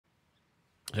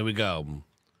Here we go.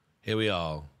 Here we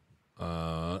are.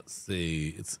 Let's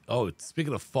see. It's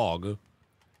speaking of fog,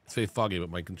 it's very foggy, but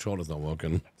my controller's not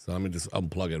working. So let me just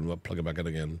unplug it and plug it back in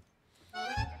again.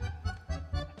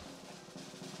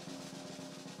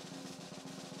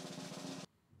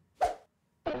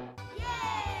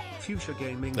 Future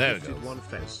Gaming there it gifted one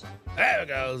fez. There it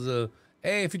goes.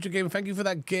 Hey, Future Gaming, thank you for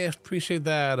that gift. Appreciate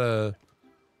that.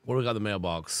 What do we got in the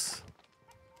mailbox?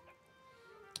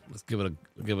 Let's give it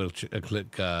a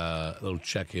click, little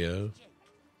check here.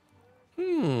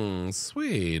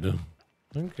 Sweet.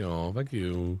 Thank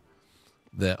you.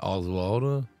 There,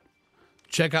 Oswald.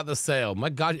 Check out the sale. My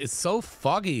God, it's so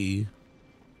foggy.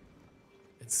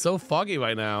 It's so foggy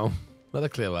right now. Another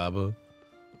clear lab.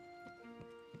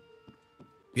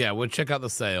 Yeah, we'll check out the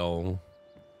sale.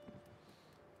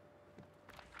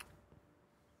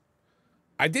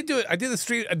 I did do it. I did a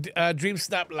stream Dream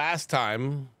Snap last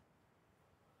time.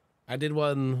 I did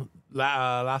one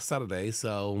last Saturday,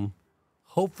 so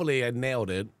hopefully I nailed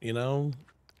it, you know?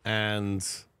 And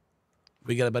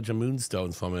we get a bunch of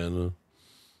moonstones from it.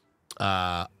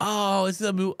 Oh, is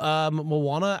it a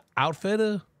Moana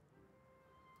outfit?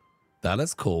 That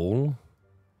is cool.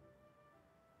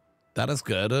 That is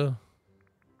good.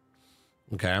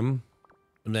 Okay. And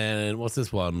then what's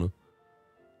this one?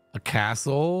 A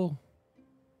castle?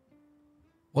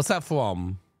 What's that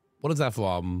from? What is that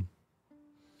from?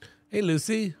 Hey,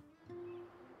 Lucy.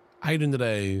 How you doing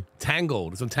today?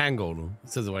 Tangled. It's a Tangled. It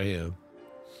says it right here.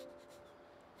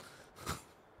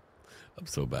 I'm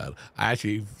so bad. I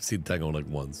actually seen Tangled like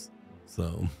once.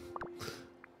 So,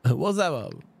 what's that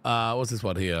about? What's this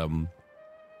one here?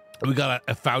 We got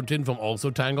a fountain from also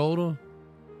Tangled.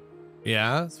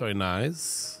 Yeah, it's very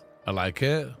nice. I like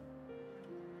it.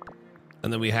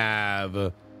 And then we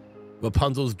have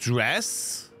Rapunzel's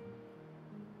dress.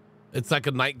 It's like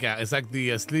a nightgown. It's like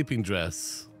the sleeping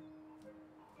dress.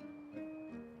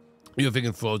 You're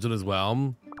thinking Frozen as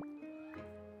well.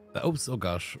 Oops, oh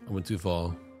gosh, I went too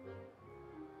far.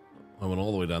 I went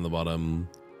all the way down the bottom.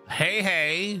 Hey,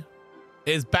 hey,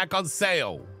 is back on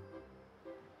sale.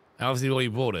 Obviously, you already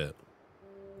bought it.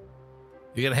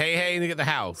 You get Hey Hey and you get the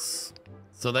house.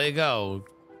 So there you go.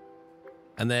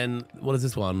 And then, what is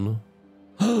this one?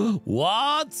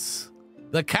 What?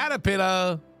 The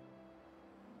caterpillar.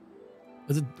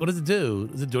 What does it do?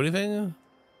 Does it do anything?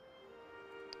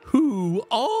 Who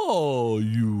are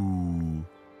you?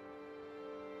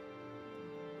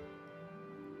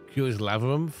 Curious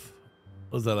labyrinth?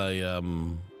 What is that, a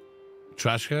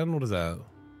trash can? What is that?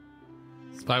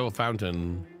 Spiral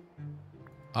fountain.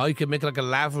 Oh, you can make like a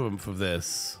labyrinth of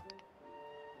this.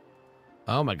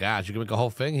 Oh my gosh, you can make a whole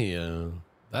thing here.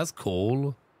 That's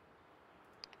cool.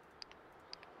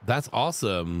 That's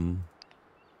awesome.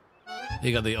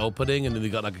 You got the opening, and then you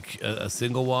got like a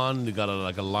single one. You got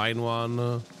like a line one,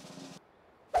 and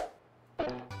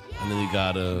then you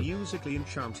got a musically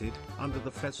enchanted under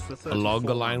the fez for a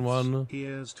longer line one.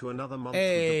 Here's to another month.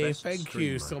 Hey, with the best thank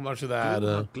streamer. you so much for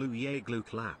that. Glue, yeah, glue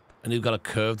clap. And you've got a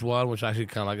curved one, which actually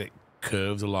kind of like it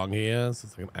curves along here, so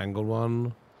it's like an angled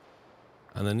one.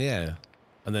 And then yeah,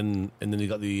 and then you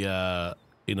got the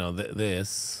you know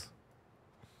this.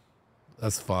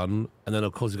 That's fun. And then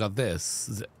of course you got this.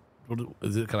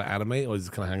 Is it kind of animate or is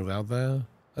it kind of hangs out there?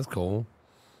 That's cool.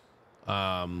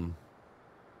 Why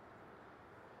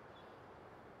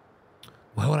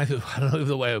would I don't know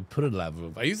the way I would put a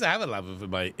labyrinth. I used to have a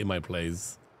labyrinth in my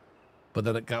place, but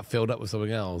then it got filled up with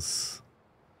something else.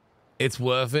 It's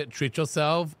worth it. Treat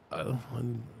yourself. I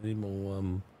need more.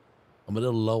 I'm a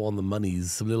little low on the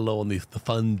monies. I'm a little low on the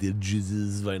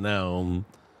fundages right now.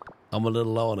 I'm a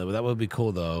little low on it, but that would be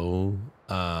cool though.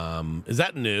 Is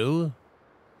that new?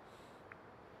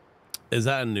 Is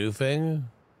that a new thing?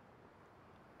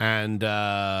 And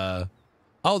oh,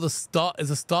 is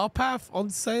the Star Path on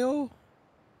sale?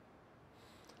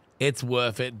 It's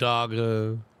worth it, dog.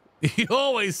 You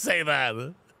always say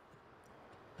that.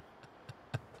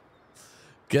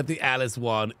 Get the Alice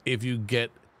one if you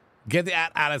get the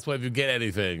Alice one if you get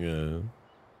anything.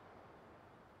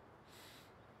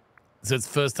 So it's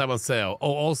first time on sale.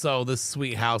 Oh, also this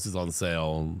sweet house is on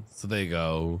sale. So there you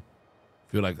go.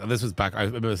 If you're like, this was back. I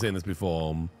remember saying this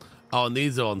before. Oh, and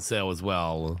these are on sale as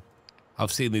well.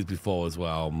 I've seen these before as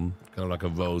well. Kind of like a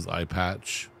rose eye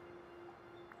patch.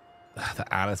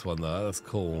 The Alice one though, that's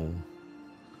cool.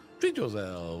 Treat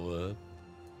yourself.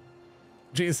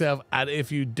 Treat yourself, and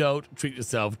if you don't treat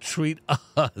yourself, treat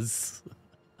us.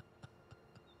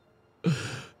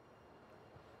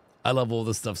 I love all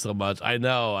this stuff so much. I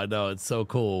know. It's so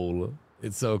cool.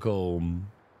 It's so cool.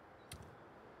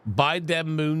 Buy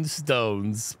them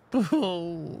moonstones.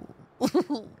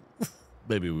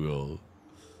 Maybe we will.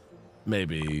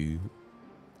 Maybe.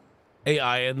 Hey,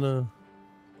 Ian.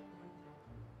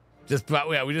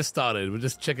 Yeah, we just started. We're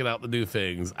just checking out the new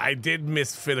things. I did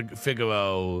miss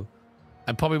Figaro.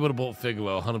 I probably would have bought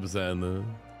Figaro 100%.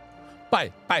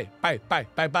 Bye. We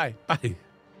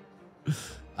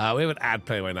have an ad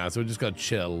playing right now, so we're just gonna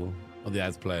chill while the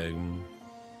ad's playing.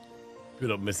 We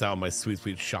don't miss out on my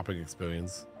sweet shopping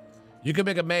experience. You can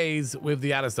make a maze with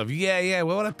the other stuff. Yeah.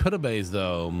 Where would I put a maze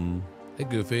though? Hey,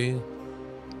 Goofy.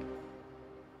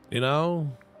 You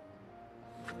know?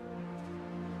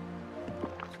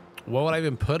 Where would I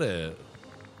even put it?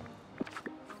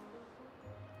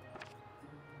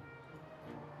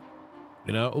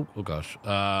 You know? Oh gosh.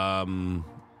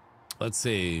 Let's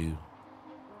see.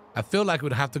 I feel like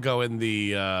we'd have to go in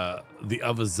the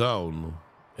other zone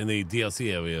in the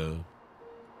DLC area.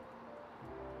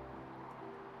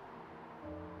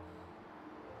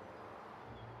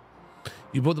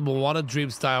 You bought the Moana Dream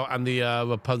style and the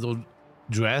Rapunzel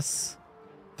dress.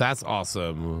 That's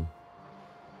awesome.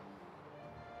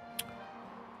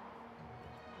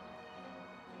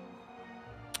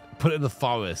 Put it in the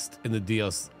forest in the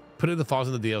DLC. Put it in the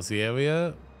forest in the DLC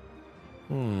area.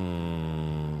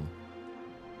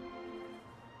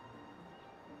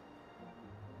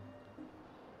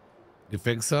 You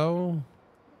think so?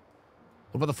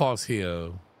 What about the forest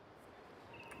here?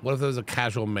 What if there's a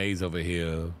casual maze over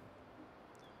here?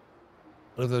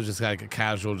 What if there's just like a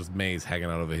casual maze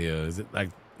hanging out over here? Is it like,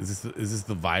 is this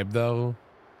the vibe though?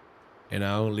 You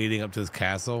know, leading up to this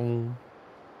castle.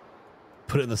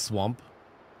 Put it in the swamp.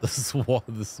 The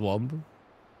swamp.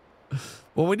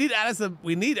 Well, we need Alice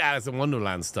in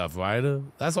Wonderland stuff, right?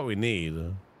 That's what we need.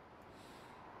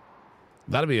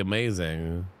 That'd be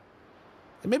amazing.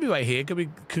 And maybe right here, we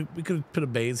could put a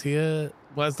maze here.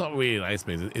 Well, it's not really an ice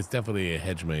maze. It's definitely a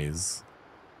hedge maze.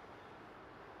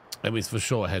 I mean, it's for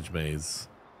sure a hedge maze.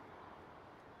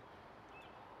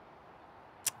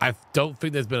 I don't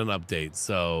think there's been an update,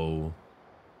 so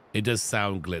it does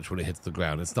sound glitch when it hits the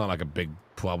ground. It's not like a big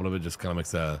problem. It just kind of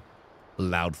makes a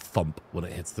loud thump when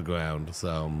it hits the ground.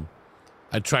 So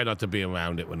I try not to be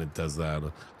around it when it does that.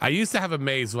 I used to have a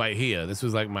maze right here. This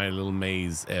was like my little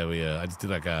maze area. I just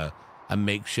did like a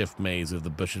makeshift maze with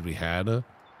the bushes we had.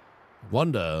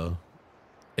 Wonder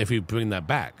if we bring that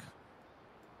back.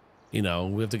 You know,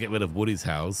 we have to get rid of Woody's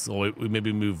house, or we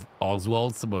maybe move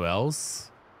Oswald somewhere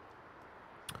else.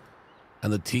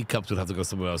 And the teacups would have to go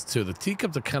somewhere else too. The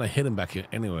teacups are kind of hidden back here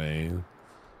anyway.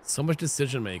 So much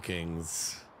decision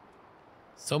makings.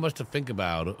 So much to think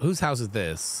about. Whose house is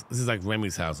this? This is like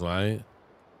Remy's house, right?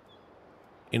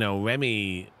 You know,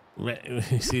 Remy.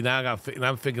 See, now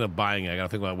I'm thinking of buying it. I gotta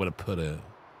think about where to put it.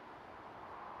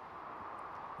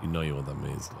 You know you want that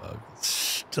maze, dog.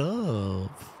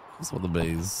 Stop. Who's want the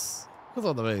maze? Who's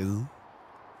want the maze?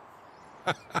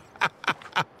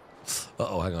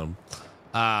 Uh-oh, hang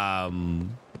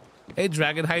on. Hey,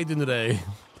 Dragon, how you doing today?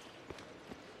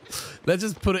 Let's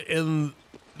just put it in.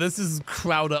 Let's just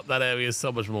crowd up that area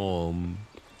so much more.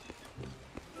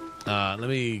 Let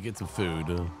me get some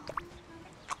food.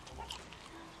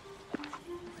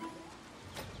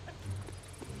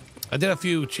 I did a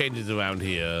few changes around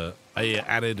here. I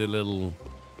added a little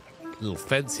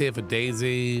fence here for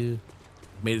Daisy.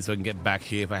 Made it so I can get back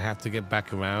here if I have to get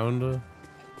back around.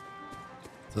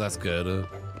 So that's good.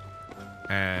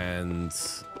 And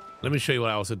let me show you what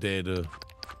I also did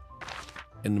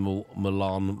in the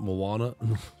Moana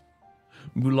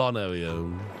Mulan area.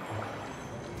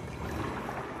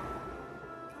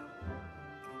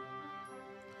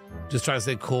 Just trying to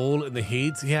stay cool in the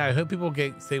heat. Yeah, I heard people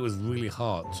say it was really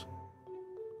hot.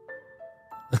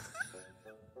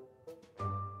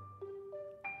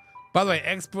 By the way,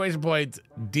 expiration point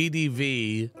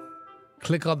DDV.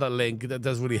 Click on that link. That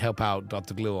does really help out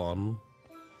DrGluon.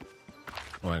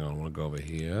 Oh, hang on, I want to go over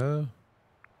here.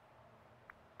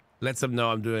 Let them know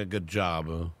I'm doing a good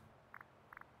job.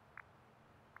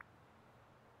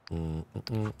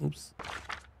 Oops.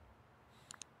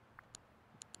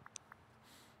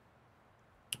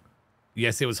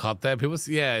 Yes, it was hot there.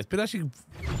 Yeah, it's been actually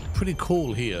pretty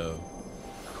cool here.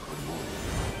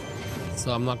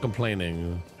 So I'm not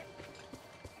complaining.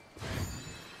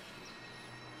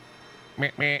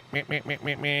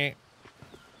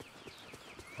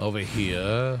 Over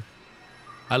here.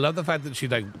 I love the fact that she,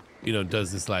 like, you know,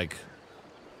 does this like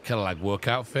kind of like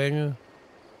workout thing.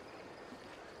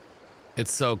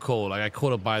 It's so cool. Like, I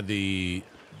caught her by the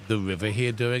river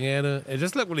here doing it. It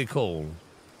just looked really cool.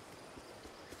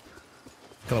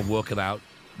 Kind of working out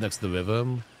next to the river.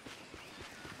 All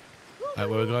right,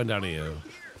 we're going down here.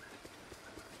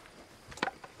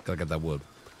 Gotta get that wood.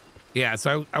 Yeah,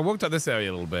 so I worked out this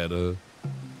area a little bit.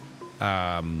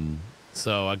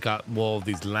 So I got more of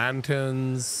these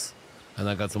lanterns, and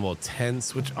I got some more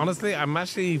tents, which honestly, I'm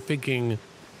actually thinking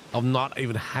of not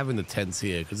even having the tents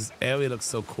here because this area looks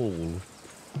so cool.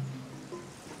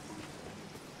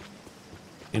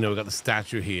 You know, we got the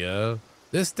statue here.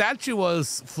 This statue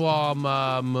was from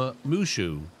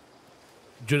Mushu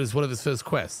during one of his first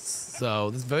quests.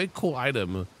 So this very cool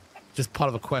item, just part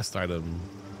of a quest item,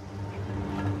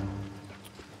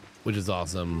 which is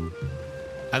awesome.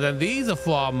 And then these are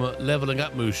from leveling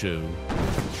up Mushu.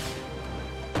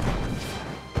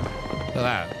 Look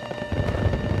at that.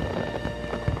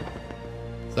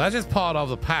 So that's just part of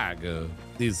the pack.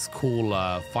 These cool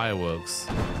fireworks.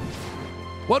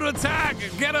 What to attack?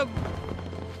 Get him!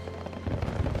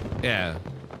 Yeah.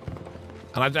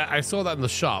 And I saw that in the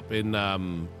shop in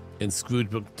Scrooge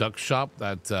McDuck's shop,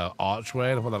 that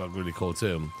archway. And I thought that looked really cool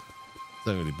too. It's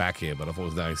not really back here, but I thought it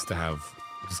was nice to have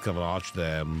just kind of an arch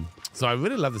there. So I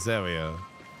really love this area.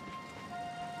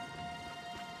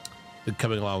 Been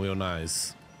coming along real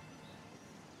nice.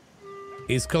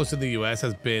 East Coast of the US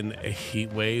has been a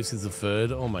heat wave since the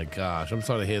 3rd. Oh my gosh, I'm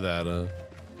sorry to hear that.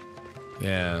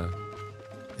 Yeah.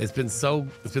 It's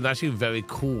been actually very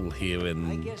cool here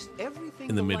in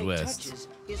the Midwest.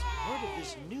 Is part of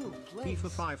this new place.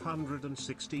 FIFA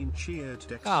 516 cheered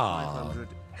Dex Aww. 500.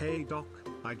 Hey Doc,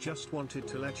 I just wanted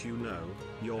to let you know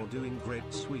you're doing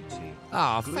great, sweetie.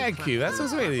 Oh, thank you. That's so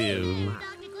sweet of you.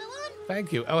 DrGluon?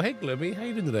 Thank you. Oh, hey, Glibby. How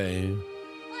you doing today? I'm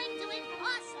doing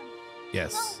awesome.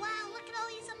 Yes. Oh, wow, look at all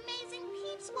these amazing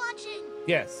peeps watching.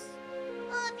 Yes.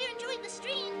 If you're enjoying the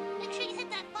stream, make sure you hit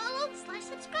that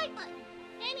follow/subscribe button.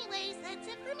 Anyways, that's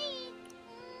it for me.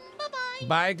 Bye-bye.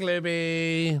 Bye,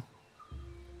 Glibby.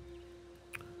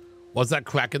 What's that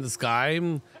crack in the sky?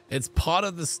 It's part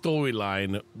of the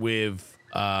storyline with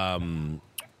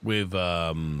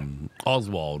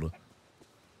Oswald,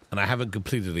 and I haven't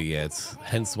completed it yet.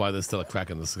 Hence why there's still a crack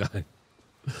in the sky.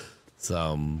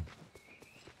 So,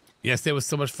 yes, it was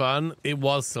so much fun. It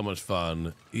was so much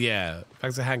fun. Yeah,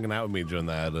 thanks for hanging out with me during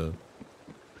that. All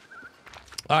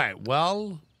right,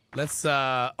 well, let's.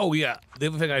 Oh yeah, the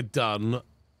other thing I've done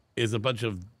is a bunch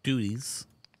of duties.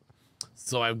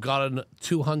 So I've gotten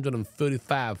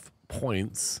 235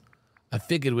 points. I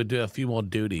figured we'd do a few more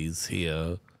duties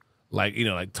here, like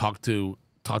talk to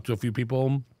a few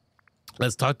people.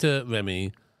 Let's talk to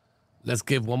Remy. Let's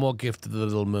give one more gift to the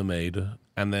Little Mermaid,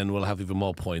 and then we'll have even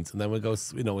more points. And then we'll go,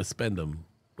 we'll spend them.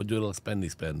 We'll do a little spendy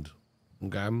spend.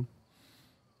 Okay.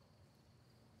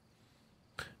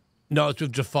 No, it's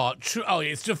with Jafar. True. Oh,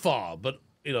 yeah, it's Jafar, but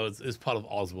it's part of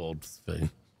Oswald's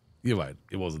thing. You're right.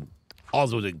 It wasn't.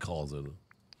 Oswald didn't cause it.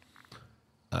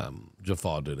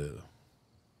 Jafar did it.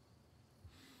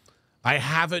 I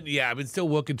haven't. Yeah, I've been still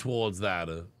working towards that.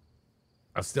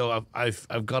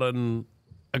 I've gotten.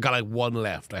 I got like one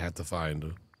left. I had to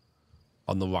find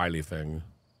on the Riley thing.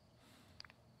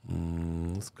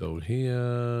 Let's go here.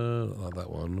 Not that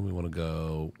one. We want to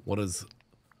go. What does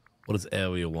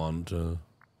area want? Oh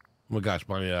my gosh,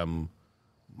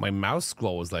 my mouse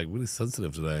scroll was like really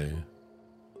sensitive today.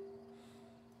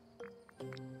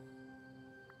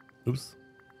 Oops.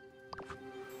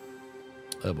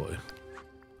 Oh boy.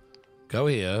 Go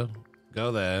here.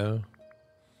 Go there.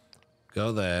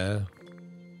 Go there.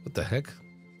 What the heck?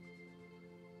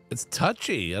 It's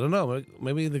touchy. I don't know.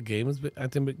 Maybe the game is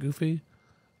acting a bit goofy.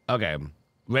 Okay.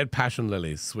 Red Passion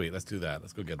Lilies. Sweet. Let's do that.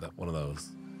 Let's go get that one of those.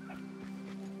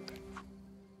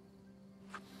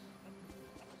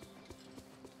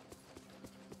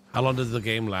 How long does the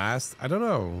game last? I don't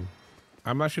know.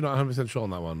 I'm actually not 100% sure on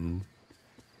that one.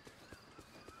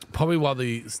 Probably while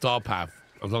the Star Path,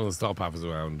 as long as the Star Path is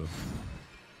around.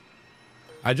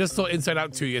 I just saw Inside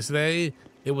Out 2 yesterday.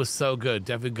 It was so good.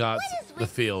 Definitely got the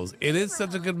feels. It is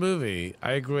such a good movie.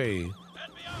 I agree.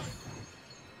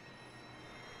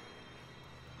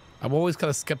 I'm always kind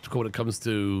of skeptical when it comes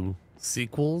to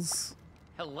sequels.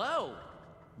 Hello.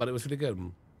 But it was really good.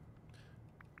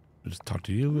 I'll just talk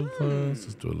to you real fast.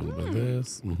 Just do a little bit of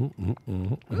this.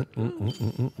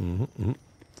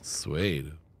 Sweet.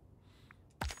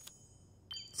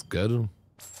 It's good.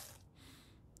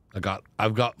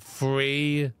 I've got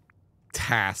 3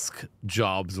 task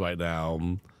jobs right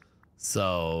now,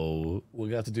 so we're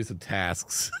gonna have to do some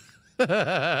tasks.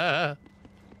 I'll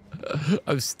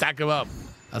stack them up.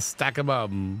 I've completed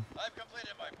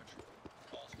my patrol.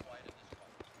 All's quiet at this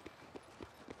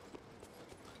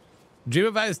point.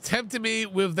 Dreamlight Valley has tempted me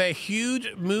with their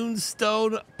huge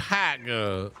moonstone pack.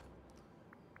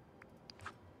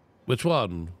 Which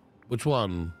one? Which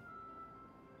one?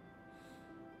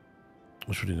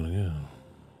 Which one are you gonna get?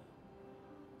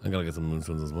 I gotta get some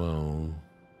moonstones as well.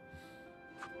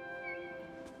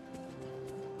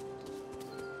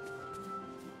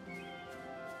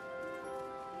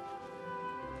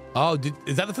 Oh,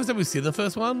 is that the first time we've seen the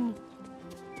first one?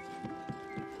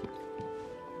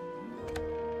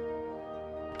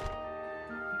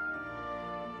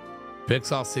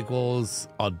 Pixar sequels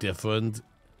are different.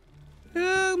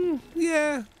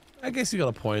 Yeah, I guess you got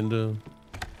a point.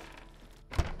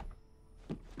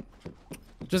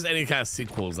 Just any kind of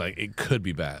sequels, like it could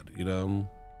be bad, you know?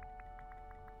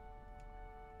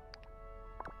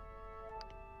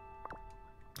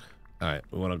 All right,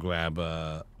 we want to grab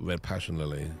Red Passion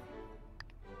Lily.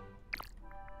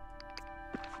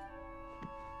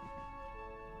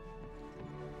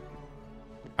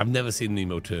 I've never seen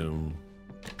Nemo 2.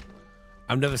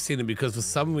 I've never seen it because for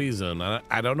some reason,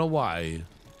 I don't know why,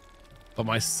 but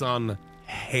my son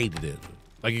hated it.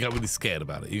 Like he got really scared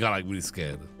about it. He got like really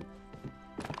scared.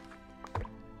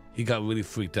 He got really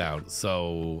freaked out.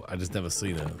 So I just never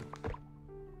seen it.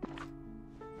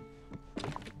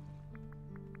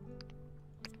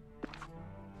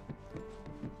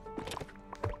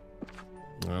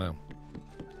 I don't know.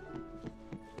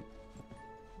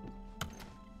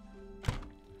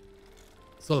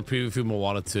 Saw the preview for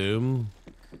Moana 2.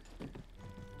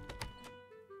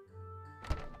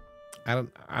 I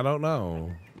don't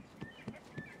know.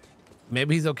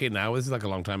 Maybe he's okay now. This is like a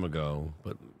long time ago,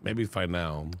 but maybe he's fine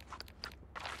now.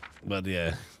 But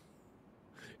yeah,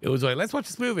 it was like, let's watch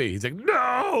this movie. He's like,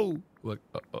 no. Like,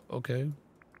 okay.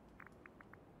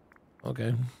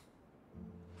 Okay.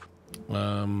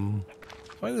 I need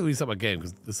to restart my game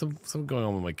because there's something going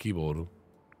on with my keyboard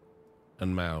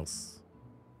and mouse.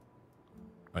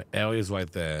 My area's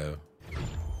right there.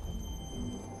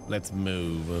 Let's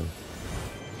move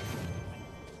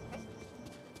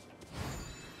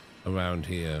around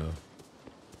here.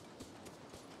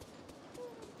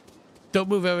 Don't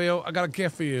move, Ariel. I got a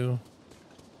gift for you.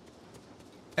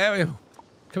 Ariel,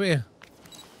 come here.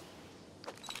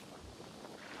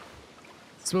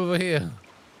 Let's move over here.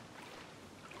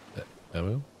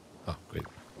 Ariel? Oh, great.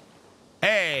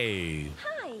 Hey!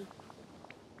 Hi.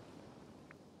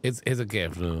 Here's a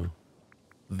gift.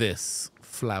 This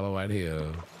flower right here.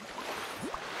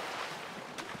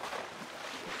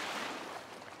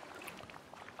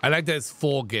 I like that it's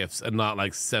 4 gifts and not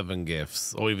like 7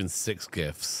 gifts or even 6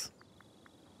 gifts.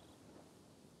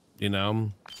 You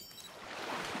know?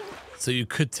 So you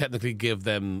could technically give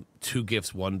them 2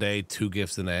 gifts one day, 2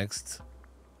 gifts the next.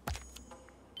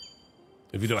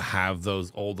 If you don't have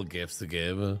all the gifts to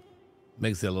give,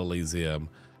 makes it a little easier.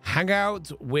 Hang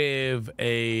out with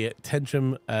a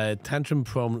tantrum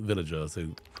prone villager. So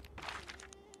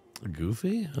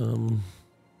Goofy?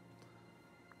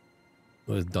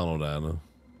 Where's Donald at?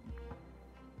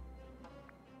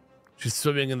 She's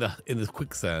swimming in the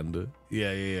quicksand.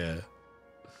 Yeah.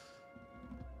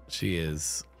 She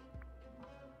is.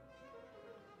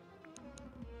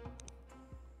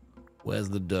 Where's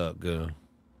the duck?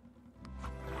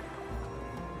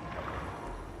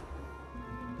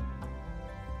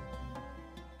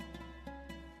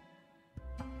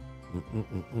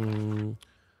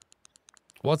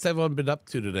 What's everyone been up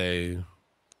to today?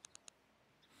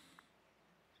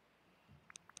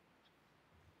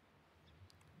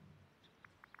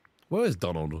 Where is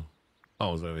Donald?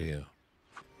 Oh, he's over here.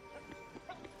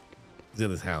 He's in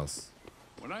his house.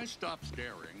 When I stopped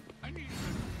staring, I needed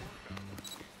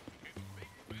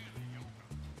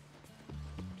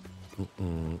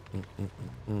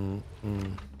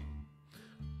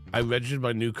I registered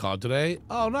my new car today.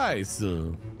 Oh, nice.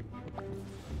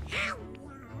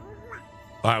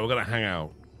 All right, we're gonna hang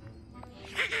out.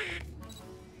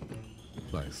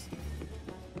 Nice.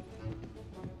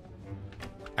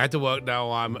 I have to work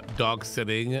now. I'm dog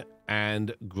sitting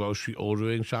and grocery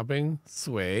ordering shopping.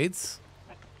 Sweet.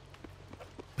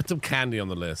 Put some candy on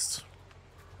the list.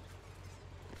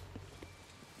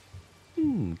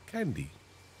 Candy.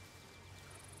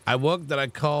 I worked, then I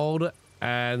called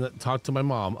and talked to my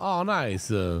mom. Oh,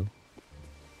 nice. I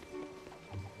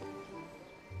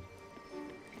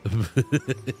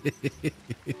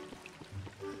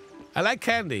like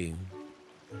candy.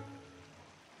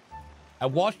 I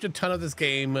watched a ton of this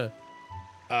game.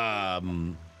 I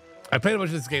played a bunch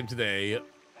of this game today.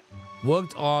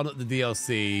 Worked on the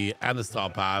DLC and the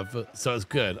Star Path, so it's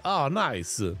good. Oh,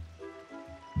 nice.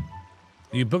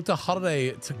 You booked a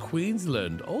holiday to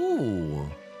Queensland. Oh.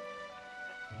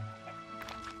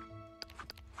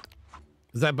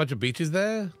 Is that a bunch of beaches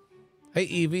there? Hey,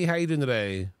 Evie, how you doing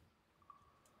today?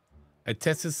 I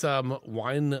tested some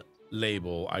wine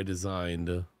label I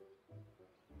designed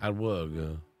at work.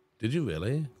 Did you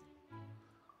really?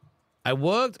 I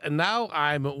worked and now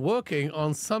I'm working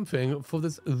on something for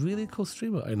this really cool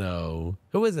streamer I know.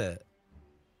 Who is it?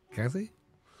 Cassie?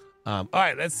 All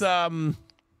right, let's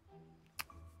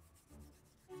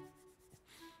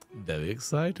Very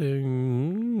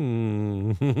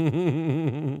exciting.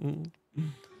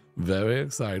 Very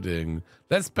exciting.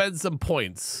 Let's spend some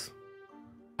points.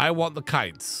 I want the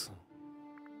kites.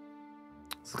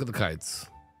 Let's look at the kites.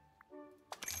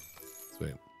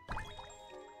 Sweet.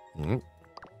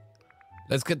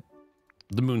 Let's get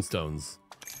the moonstones.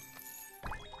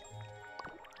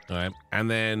 All right, and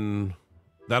then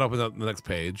that opens up the next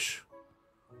page.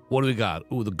 What do we got?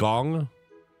 Ooh, the gong.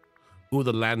 Ooh,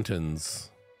 the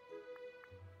lanterns.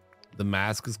 The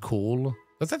mask is cool.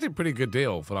 That's actually a pretty good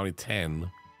deal for only 10.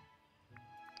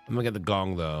 I'm gonna get the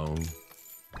gong though.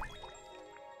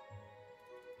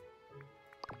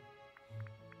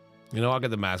 You know, I'll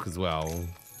get the mask as well.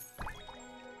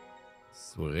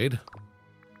 Sweet.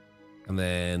 And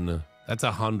then that's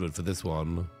 100 for this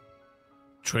one.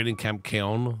 Training camp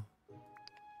kiln.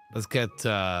 Let's get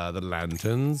the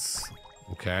lanterns.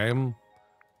 Okay. And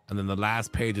then the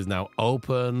last page is now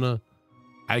open.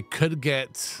 I could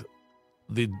get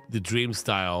the dream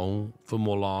style for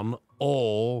Mulan,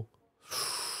 or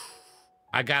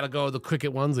I gotta go with the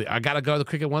cricket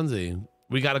onesie.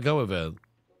 We gotta go with it.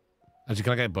 Actually,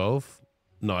 can I get both?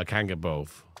 No, I can't get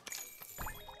both.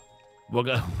 We're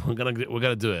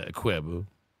gonna do it. Equip.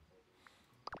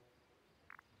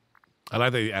 I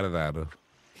like that you added that.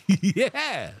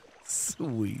 Yeah,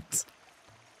 sweet.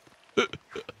 Hey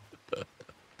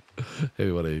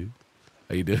everybody,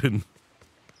 how you doing?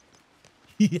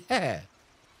 Yeah.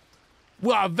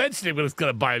 Well, eventually we're just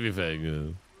gonna buy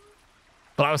everything.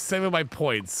 But I was saving my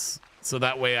points so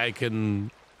that way I can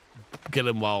get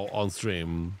them while on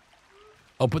stream.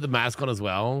 I'll put the mask on as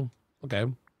well. Okay.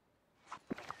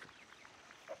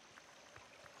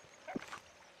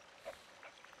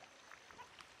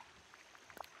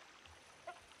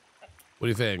 What do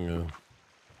you think?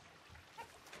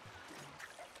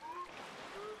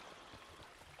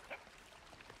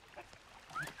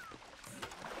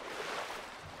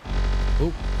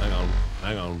 Oh,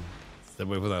 hang on. Step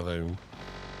away from that thing.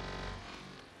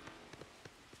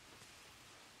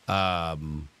 I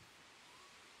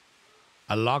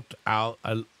locked out.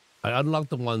 I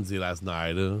unlocked the onesie last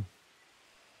night.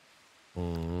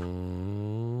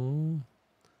 And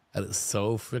it's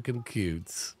so freaking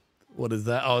cute. What is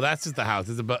that? Oh, that's just the house.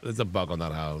 There's a bug on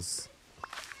that house.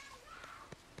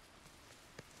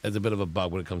 There's a bit of a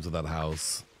bug when it comes to that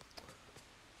house.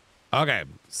 Okay,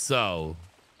 so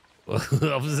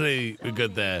obviously we're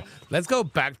good there. Let's go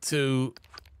back to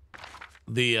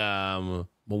the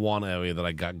Moana area that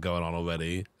I got going on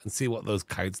already and see what those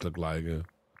kites look like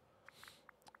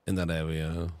in that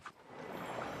area.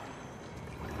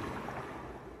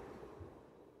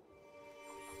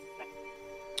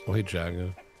 Oh, hey,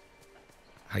 Jagger.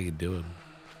 How you doing?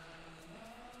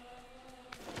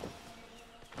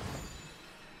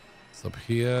 It's up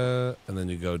here, and then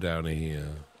you go down to here.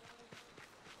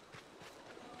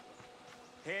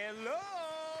 Hello.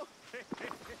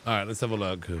 All right, let's have a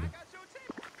look.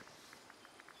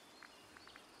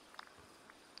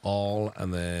 All,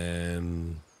 and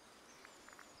then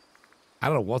I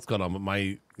don't know what's going on, but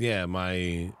I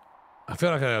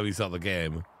feel like I restart the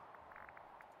game.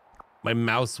 My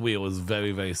mouse wheel is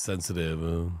very, very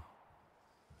sensitive.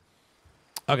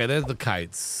 Okay, there's the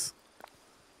kites.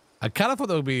 I kind of thought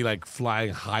they would be like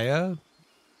flying higher,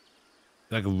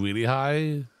 like really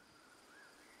high.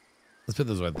 Let's put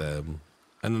those right there.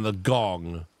 And then the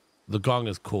gong. The gong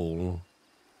is cool.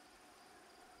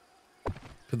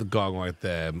 Put the gong right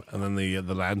there, and then the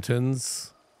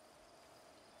lanterns.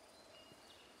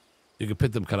 You can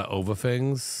put them kind of over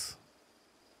things.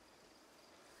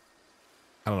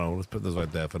 I don't know. Let's put those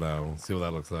right there for now. See what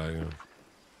that looks like.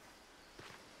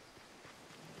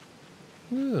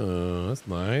 Oh, that's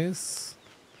nice.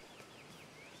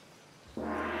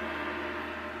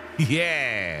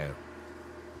 Yeah.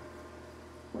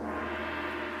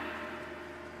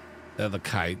 They're the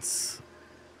kites.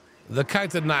 The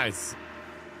kites are nice.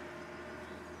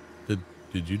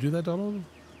 Did you do that, Donald?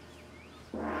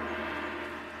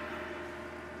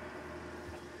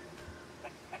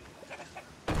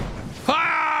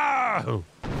 Ah!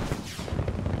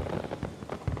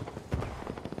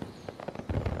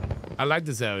 I like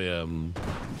this area.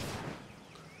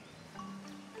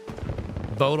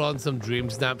 Vote on some dream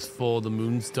snaps for the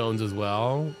moonstones as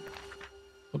well.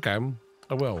 Okay,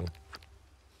 I will.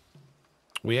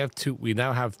 We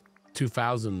now have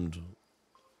 2,000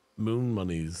 moon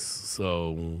monies.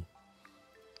 So,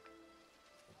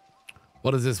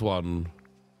 what is this one?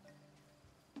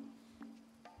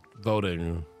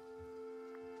 Voting.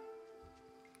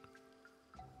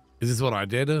 Is this what I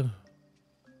did?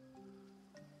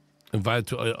 Invited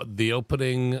to the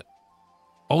opening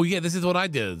Oh, yeah, this is what I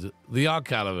did. The art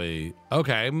gallery.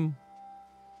 Okay.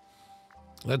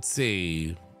 Let's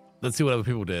see. Let's see what other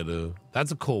people did.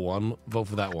 That's a cool one. Vote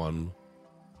for that one.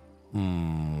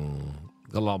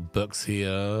 Got a lot of books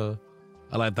here.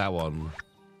 I like that one.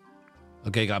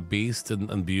 Okay, got Beast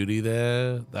and Beauty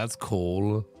there. That's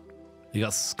cool. You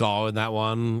got Scar in that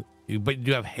one. But you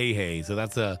do have Hey Hey. So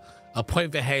that's a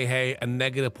point for Hey Hey, a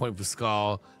negative point for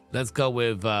Scar. Let's go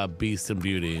with Beast and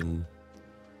Beauty.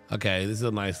 Okay, this is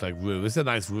a nice room. This is a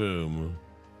nice room.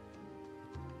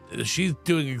 She's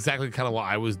doing exactly kind of what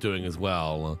I was doing as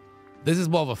well. This is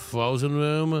more of a frozen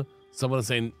room. Someone's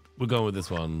saying we're going with this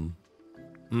one.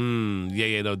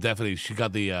 Yeah, no, definitely. She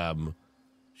got the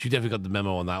she definitely got the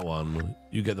memo on that one.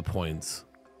 You get the points.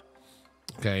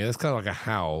 Okay, that's kind of like a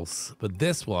house, but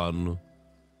this one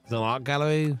is an art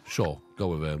gallery. Sure, go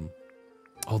with him.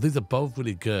 Oh, these are both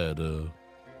really good.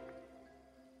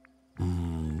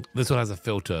 This one has a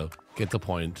filter. Get the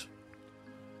point.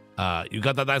 You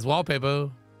got that nice wallpaper,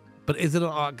 but is it an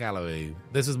art gallery?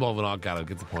 This is more of an art gallery.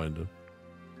 Get the point.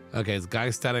 Okay, it's a guy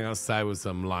standing outside with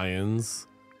some lions,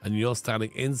 and you're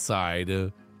standing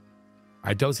inside.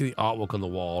 I don't see the artwork on the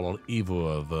wall on either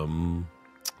of them.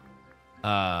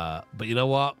 But you know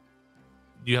what?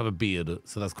 You have a beard,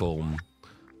 so that's cool.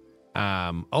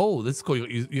 Oh, this is cool.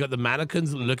 You got the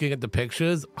mannequins looking at the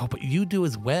pictures. Oh, but you do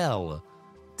as well.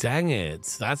 Dang it.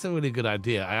 That's a really good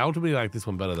idea. I ultimately like this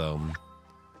one better, though.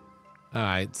 All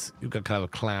right. You've got kind of a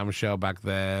clamshell back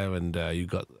there, and you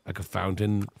got like a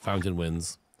fountain. Fountain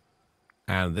wins.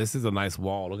 And this is a nice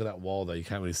wall. Look at that wall there. You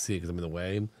can't really see it because I'm in the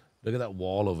way. Look at that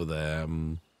wall over there.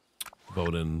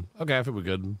 Voting. Okay, I think we're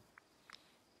good.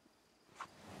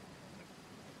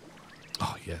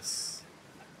 Oh, yes.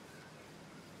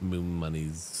 Moon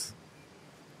monies.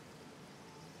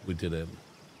 We did it.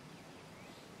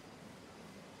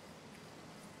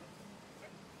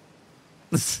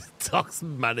 Toxic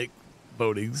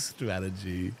voting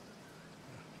strategy.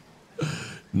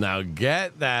 Now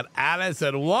get that Alice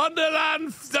in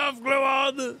Wonderland stuff,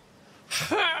 GlueOn.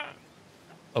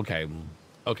 Okay.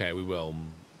 Okay, we will.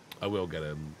 I will get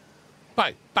him.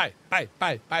 Bye.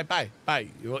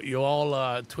 You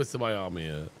all twisted my arm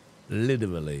here.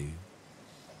 Literally.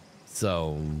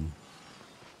 So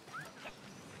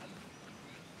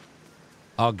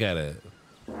I'll get it.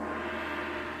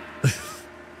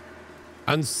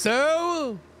 And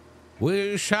so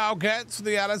we shall get to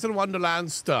the Alice in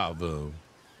Wonderland stuff.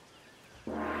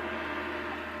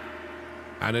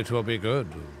 And it will be good.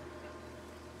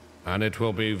 And it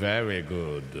will be very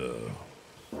good.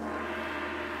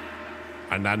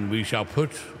 And then we shall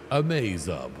put a maze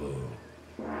up.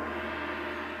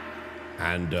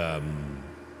 And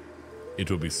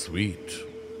it will be sweet.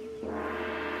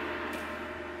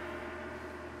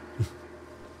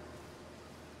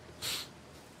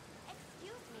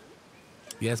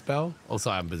 Yes, Belle? Oh,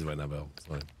 sorry, I'm busy right now, Belle.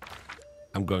 Sorry.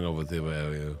 I'm going over to the other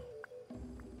area.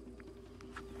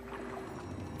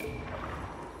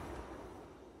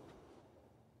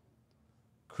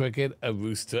 Cricket, a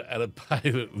rooster, and a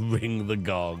pirate ring the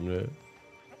gong.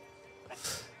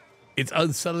 It's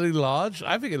unsettling large.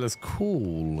 I think it looks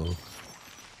cool.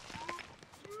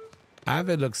 I think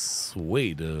it looks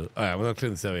sweet. All right, I'm gonna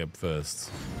clean this area up first.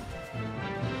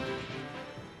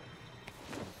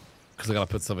 Because I gotta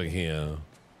put something here.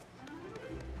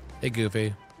 Hey,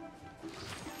 Goofy.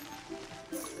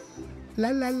 La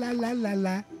la la la la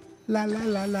la la la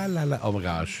la la la la. Oh my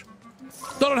gosh!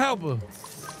 Don't help her.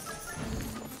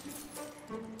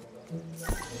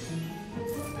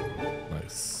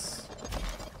 Nice.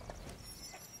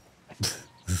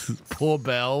 Poor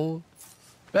Belle.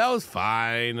 Belle's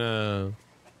fine. La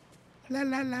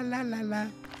la la la la la.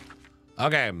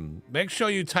 Okay, make sure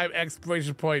you type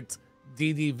exclamation point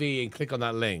DDV and click on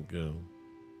that link.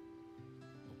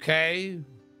 Okay, I'm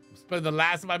spending the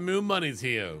last of my moon monies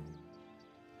here.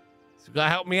 So you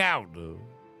gotta help me out.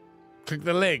 Click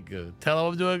the link. Tell them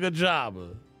I'm doing a good job.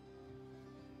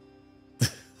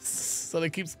 So they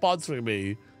keep sponsoring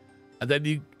me, and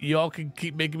then you all can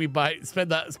keep making me spend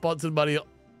that sponsored money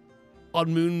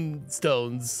on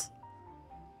moonstones,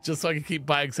 just so I can keep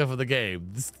buying stuff for the game.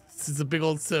 This is a big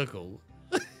old circle.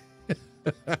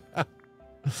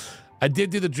 I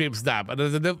did do the dream snap, and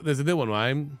there's a new one,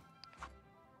 right?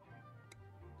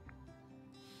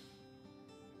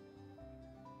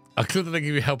 I couldn't give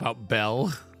you help out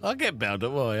Belle. I'll get Belle,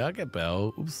 don't worry. I'll get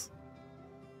Belle. Oops.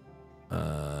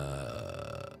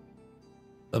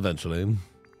 Eventually.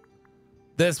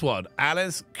 This one,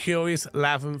 Alice Curious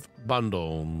Labyrinth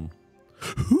Bundle.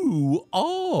 Who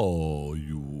are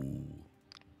you?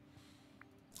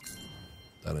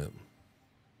 Done it.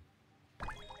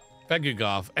 Thank you,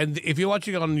 Garth. And if you're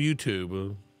watching on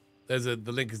YouTube, the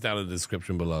link is down in the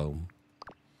description below.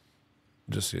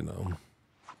 Just so you know.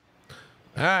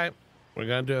 All right, we're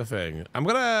gonna do a thing. I'm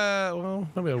gonna, well,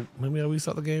 maybe I'll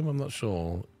restart the game. I'm not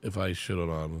sure if I should or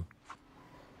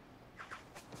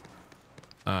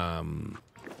not.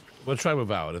 We'll try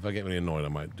without. If I get really annoyed, I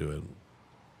might do it.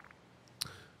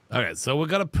 All right, so we're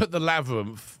gonna put the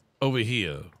labyrinth over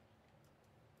here.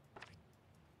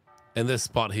 In this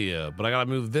spot here, but I gotta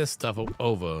move this stuff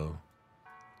over.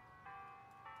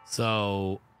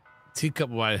 So, teacup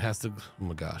ride has to. Oh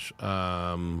my gosh.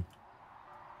 Well,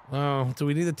 do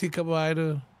we need a teacup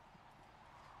rider?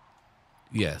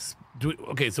 Yes.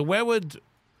 Okay. So where would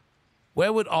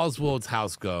Oswald's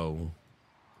house go?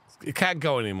 It can't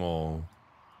go anymore.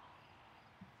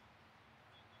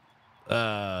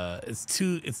 It's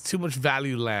too much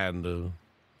value land.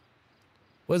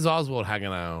 Where's Oswald hanging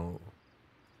out?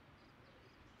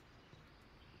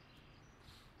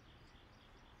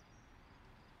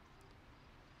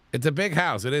 It's a big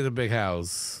house. It is a big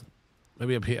house.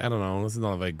 Maybe up here. I don't know. This is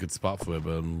not a very good spot for it,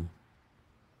 but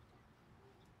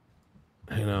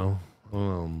you know,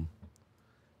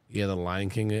 yeah, the Lion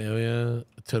King area,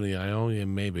 Tony Isle, yeah,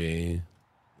 maybe.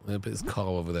 There's a bit of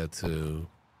Carl over there too.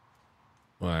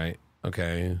 Right.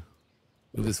 Okay.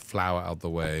 Move this flower out the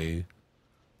way.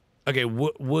 Okay,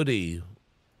 Woody's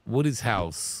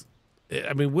house.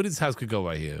 I mean, Woody's house could go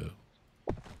right here.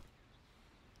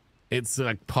 It's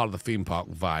like part of the theme park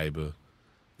vibe.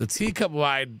 The teacup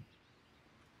ride,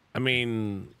 I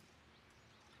mean,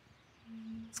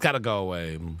 it's gotta go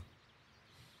away.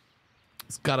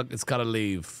 It's gotta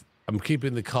leave. I'm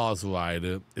keeping the cars ride.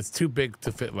 It's too big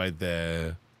to fit right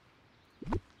there.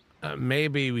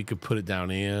 Maybe we could put it down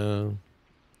here.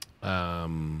 I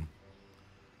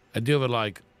do have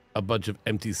like a bunch of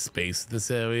empty space in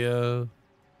this area,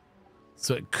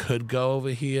 so it could go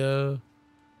over here.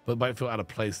 But it might feel out of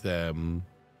place there.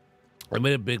 I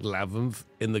made a big labyrinth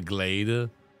in the glade. It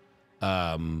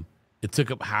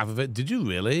took up half of it. Did you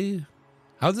really?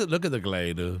 How does it look at the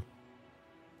glade? I'm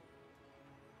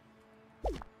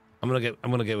gonna get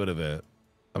rid of it.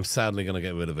 I'm sadly gonna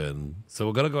get rid of it. So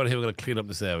we're gonna go in here. We're gonna clean up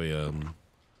this area.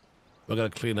 We're gonna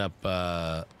clean up.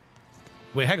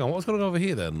 Wait, hang on. What's going on over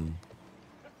here then?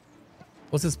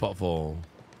 What's this spot for?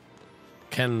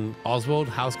 Can Oswald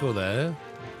house go there?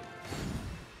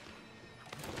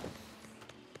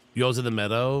 Yours in the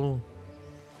meadow.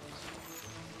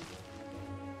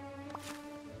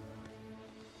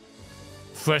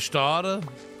 Fresh start.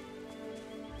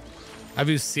 Have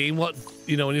you seen what,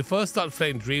 you know, when you first start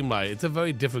playing Dreamlight, it's a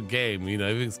very different game. You know,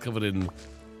 everything's covered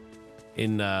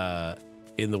in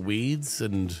the weeds,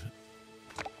 and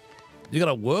you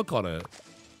gotta work on it.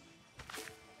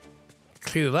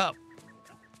 Clean it up.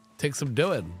 Take some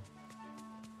doing.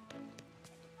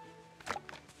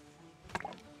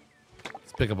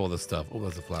 Pick up all this stuff. Oh,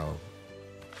 there's a flower.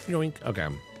 Yoink. Okay.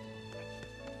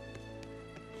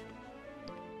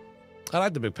 I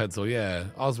like the big pencil. Yeah,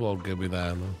 Oswald gave me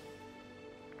that.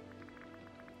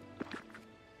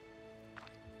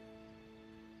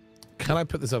 Can I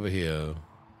put this over here?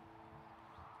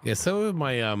 Yeah. So with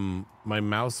my my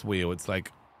mouse wheel, it's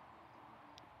like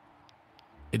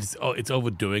it's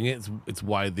overdoing it. It's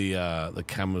why the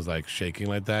camera's like shaking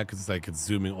like that, because it's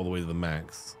zooming all the way to the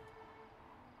max.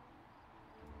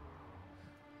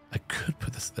 I could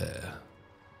put this there.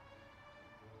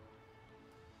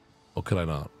 Or could I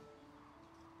not?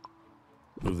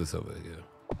 Move this over here.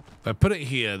 If I put it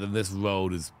here, then this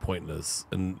road is pointless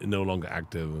and no longer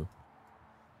active.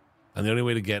 And the only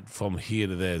way to get from here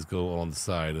to there is go on the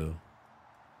side.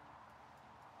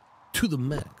 To the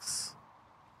max.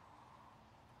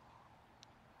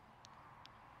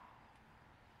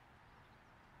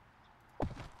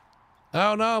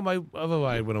 Oh no, my other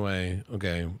ride went away.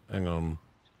 Okay, hang on.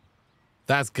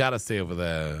 That's gotta stay over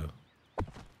there.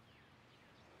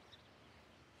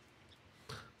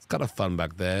 It's kind of fun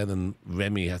back there. Then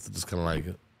Remy has to just kind of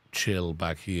like chill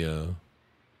back here.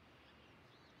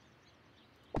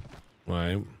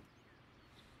 Right.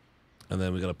 And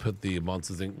then we gotta put the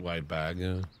Monsters Inc. ride back.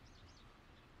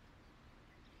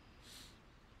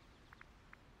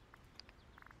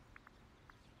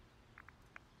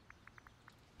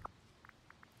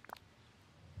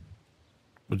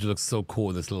 Which looks so cool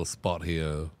in this little spot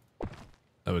here.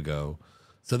 There we go.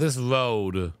 So this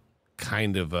road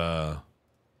kind of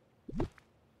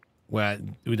well,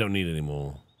 we don't need it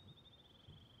anymore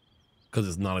because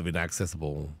it's not even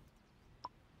accessible.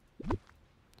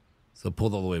 So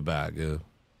pull it all the way back. You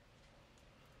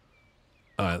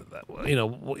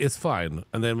know, it's fine.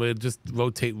 And then we'll just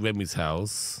rotate Remy's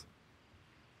house.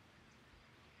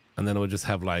 And then we'll just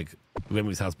have like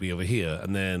Remy's house be over here,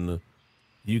 and then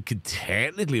you could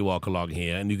technically walk along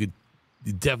here, and you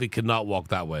definitely could not walk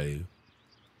that way.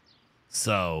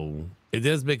 So it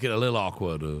does make it a little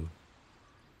awkward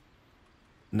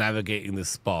navigating this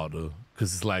spot,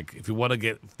 because it's like if you want to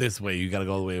get this way, you got to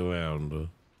go all the way around. What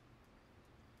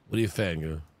do you think?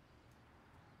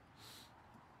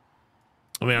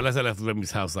 I mean, unless I left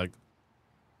Remy's house like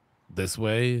this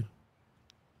way.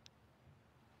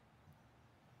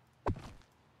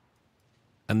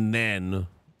 And then,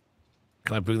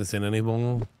 can I bring this in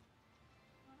anymore?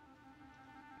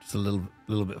 Just a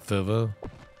little bit further.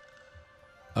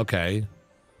 Okay.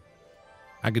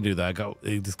 I could do that.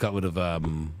 I just got rid of a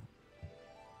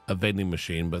vending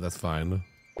machine, but that's fine.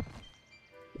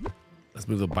 Let's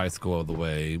move the bicycle out of the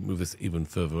way. Move this even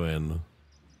further in.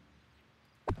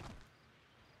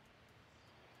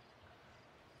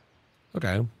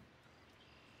 Okay.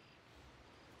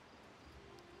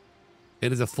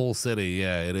 It is a full city.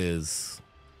 Yeah, it is.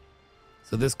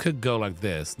 So this could go like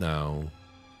this now.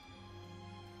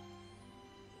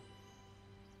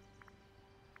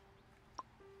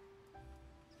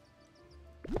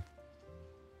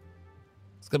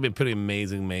 It's going to be a pretty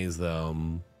amazing maze,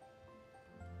 though.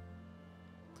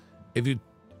 If you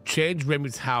change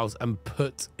Remy's house and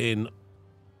put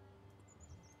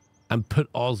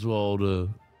Oswald...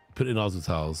 put in Oswald's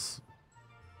house.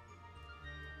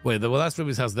 Wait, well, that's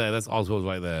Remy's house there. That's Oswald's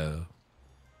right there.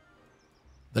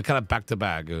 They're kind of back to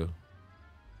back.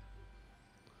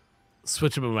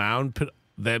 Switch them around. Put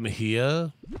them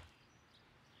here.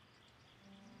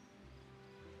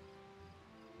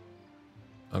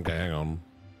 Okay, hang on.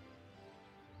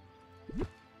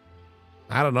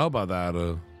 I don't know about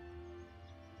that.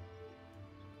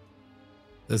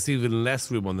 There's even less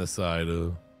room on this side.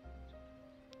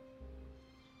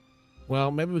 Well,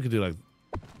 maybe we could do like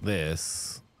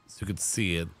this. So you could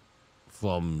see it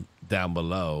from down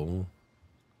below.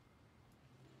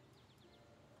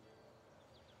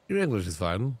 Your English is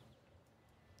fine.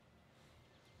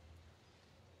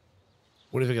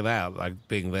 What do you think of that? Like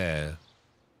being there.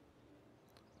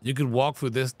 You could walk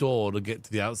through this door to get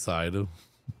to the outside.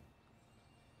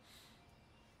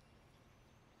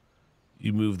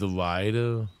 You move the ride.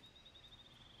 The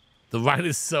ride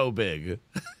is so big.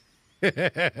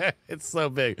 It's so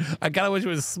big. I kind of wish it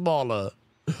was smaller.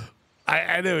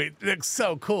 I know it looks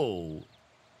so cool,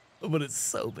 but it's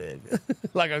so big.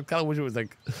 Like, I kind of wish it was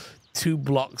like 2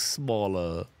 blocks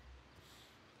smaller.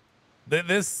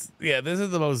 This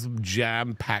is the most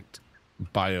jam-packed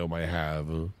biome I have.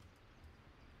 Can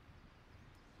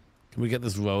we get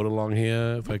this road along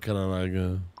here? If I kind of like,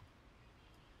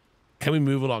 can we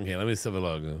move along here? Let me see if I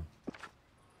look. Now,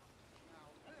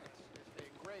 this is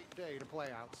a great day to play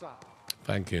outside.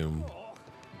 Thank you.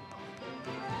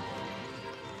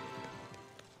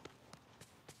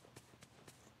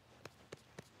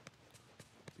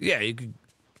 Yeah, you can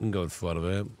go in front of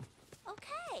it.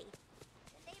 Okay.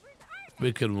 The neighbors are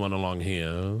We could run along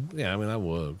here. Yeah, I mean, that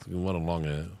works. We can run along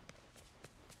it.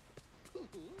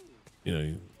 You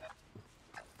know.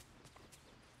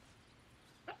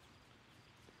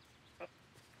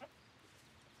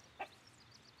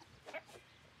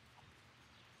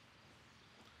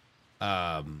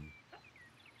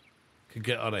 Could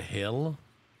get on a hill.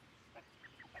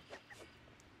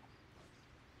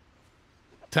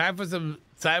 Time for the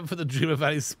Dreamlight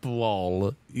Valley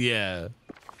sprawl. Yeah.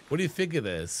 What do you think of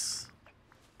this?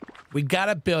 We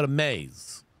gotta build a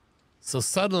maze. So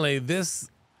suddenly this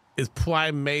is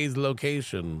prime maze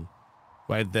location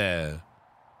right there.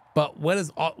 But when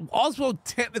is Oswald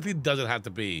technically doesn't have to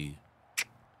be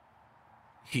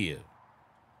here.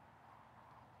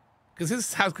 Because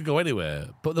his house could go anywhere.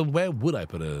 But then where would I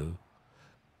put it?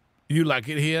 You like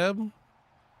it here?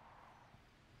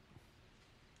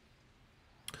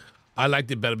 I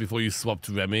liked it better before you swapped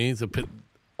to Remy. So put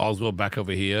Oswald back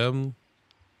over here.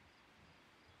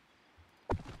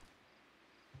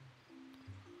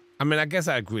 I mean, I guess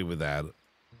I agree with that.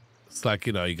 It's like,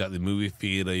 you know, you got the movie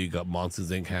theater, you got Monsters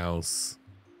Inc. house,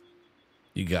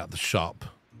 you got the shop.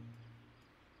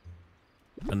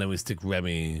 And then we stick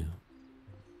Remy.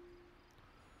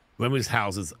 Remy's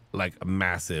house is like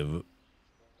massive.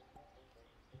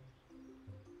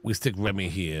 We stick Remy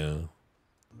here.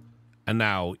 And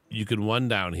now you can run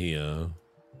down here.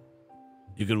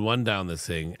 You can run down this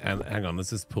thing. And hang on,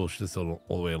 let's just push this all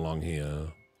the way along here.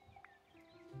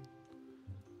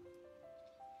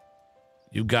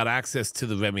 You've got access to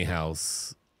the Remy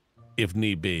house, if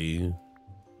need be.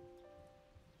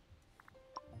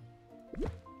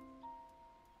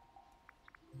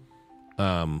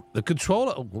 The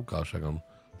controller. Oh gosh, hang on.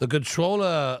 The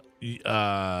controller.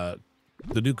 The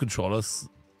new controller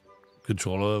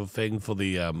controller thing for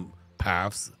the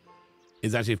paths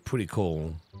is actually pretty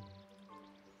cool.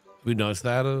 Have you noticed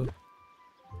that?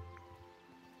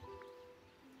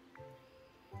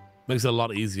 Makes it a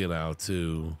lot easier now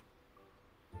to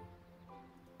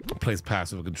place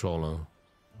paths with a controller.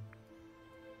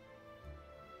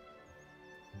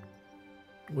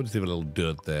 We'll just leave a little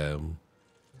dirt there. A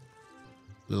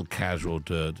little casual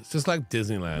dirt. It's just like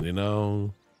Disneyland, you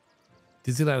know?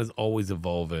 Disneyland is always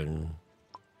evolving.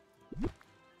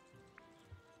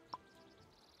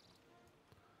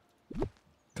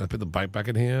 Can I put the bike back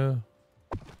in here?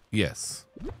 Yes.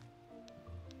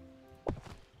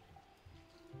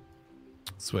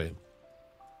 Sweet.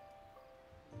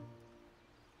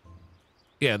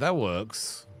 Yeah, that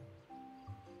works.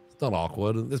 It's not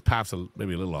awkward. This path's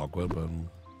maybe a little awkward, but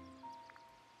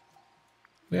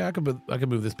yeah, I could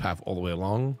move this path all the way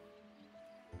along.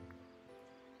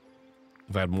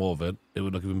 If I had more of it, it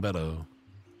would look even better.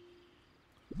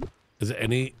 Is there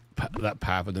any that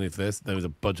path underneath this? There was a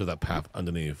bunch of that path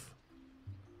underneath.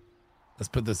 Let's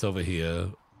put this over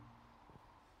here.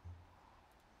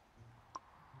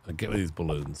 And get rid of these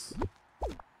balloons.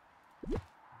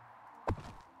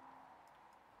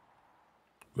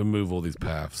 Remove all these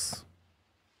paths.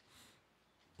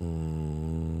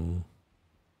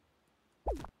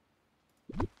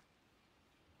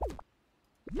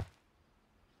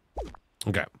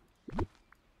 Okay.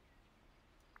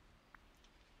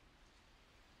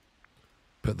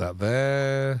 Put that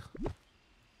there.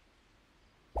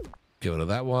 Get rid of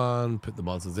that one. Put the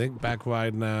Monsters Inc. back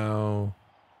right now.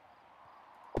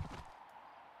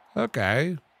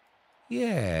 Okay.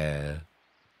 Yeah.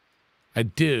 I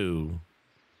do.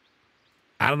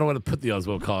 I don't know where to put the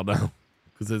Oswald car now.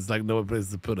 Because there's like no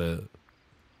place to put it.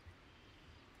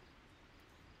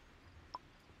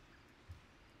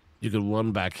 You could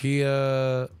run back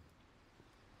here.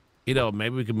 You know,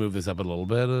 maybe we can move this up a little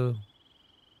bit.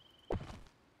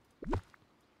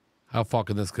 How far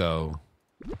can this go?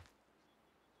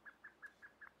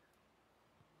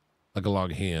 Like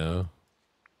along here.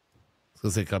 So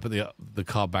let's say, can I put the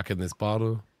car back in this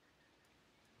bottle?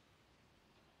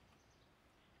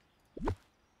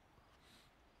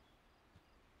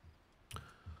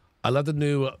 I love the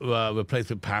new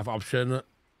replacement path option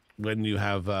when you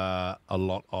have a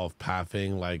lot of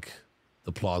pathing, like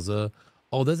the plaza.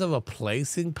 Oh, there's a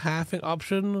replacing pathing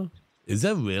option? Is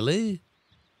there really?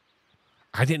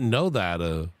 I didn't know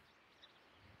that.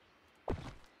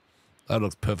 That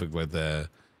looks perfect right there.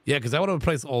 Yeah, because I want to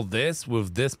replace all this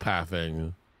with this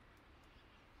pathing.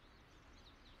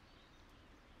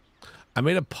 I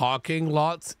made a parking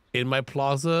lot in my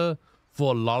plaza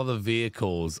for a lot of the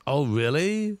vehicles. Oh,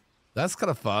 really? That's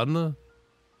kind of fun.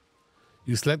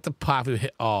 You select the path, you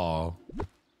hit R.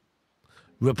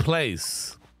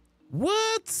 Replace.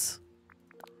 What?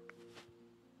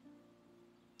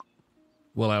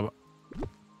 Well,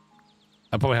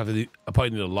 I probably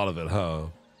need a lot of it, huh?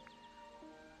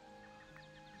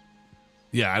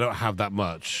 Yeah, I don't have that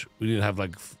much. We need to have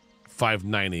like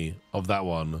 590 of that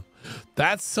one.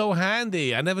 That's so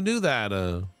handy. I never knew that.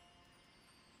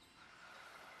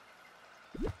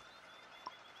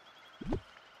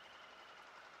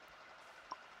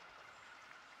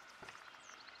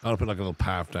 I'll put like a little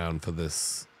path down for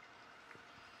this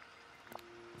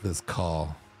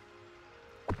car.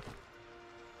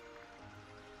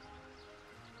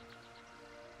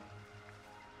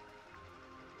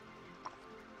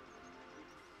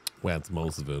 Where's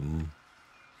most of it?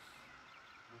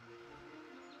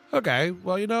 Okay,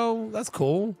 well, you know, that's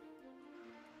cool.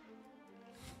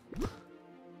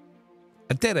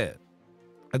 I did it.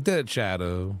 I did it,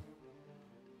 Shadow.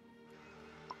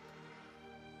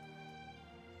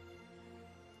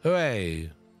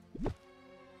 Hooray.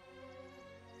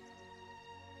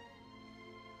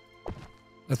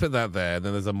 Let's put that there.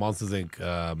 Then there's a Monsters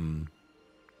Inc.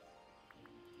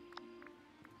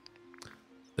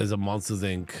 There's a Monsters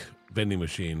Inc. vending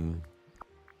machine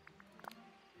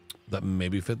that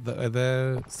maybe fit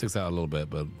there. Sticks out a little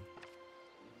bit, but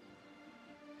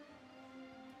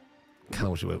kind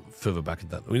of wish it went further back in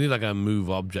that. We need like a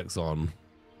move objects on.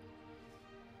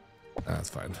 That's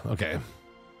fine. Okay.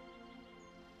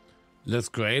 Looks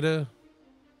great. Sheesh,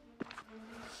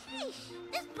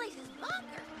 this place is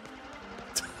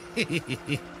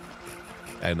bonkers.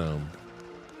 I know.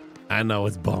 I know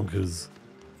it's bonkers.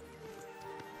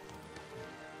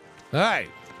 All right.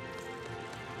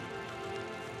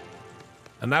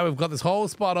 And now we've got this whole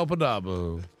spot opened up.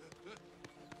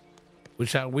 We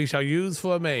shall use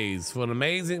for a maze, for an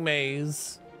amazing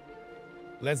maze.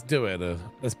 Let's do it.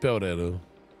 Let's build it.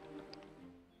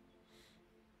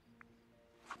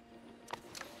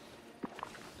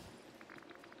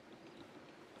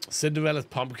 Cinderella's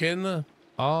pumpkin.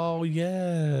 Oh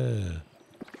yeah.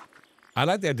 I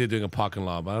like the idea of doing a parking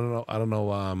lot, but I don't know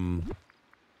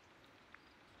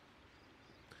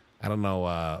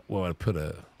where I'd put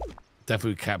it.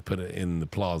 Definitely can't put it in the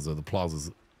plaza. The plaza's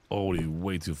already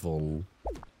way too full.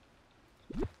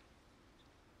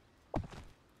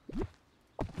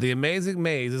 The Amazing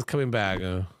Maze is coming back.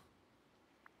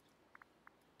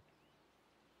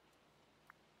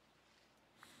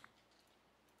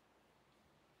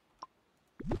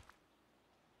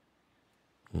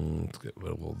 Let's get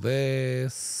rid of all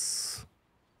this.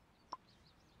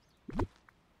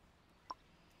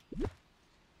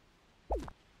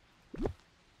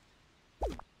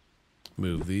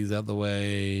 Move these out the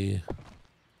way.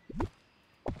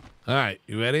 All right,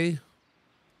 you ready?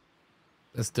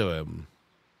 Let's do it.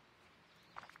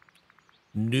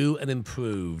 New and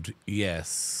improved,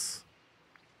 yes.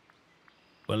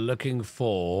 We're looking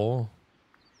for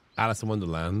Alice in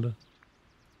Wonderland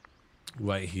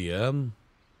right here.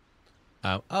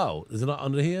 Oh, is it not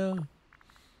under here?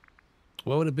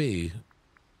 Where would it be?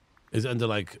 Is it under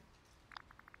like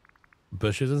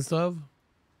bushes and stuff?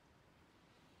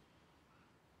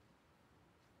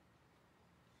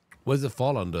 Where does it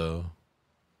fall under?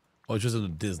 Oh, it's just under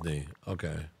Disney.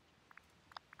 Okay.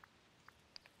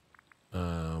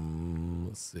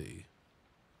 Let's see.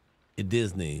 In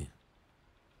Disney.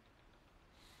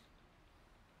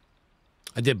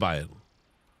 I did buy it.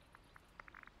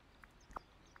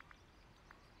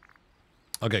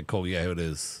 Okay, cool. Yeah, here it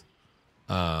is.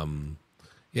 Yeah,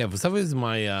 for some reason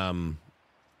my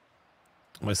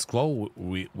my scroll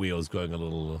wheel is going a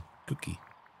little kooky.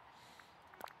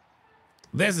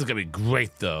 This is gonna be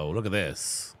great though. Look at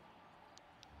this.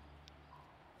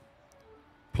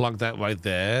 Plug that right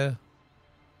there.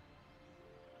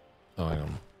 Oh, hang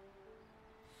on.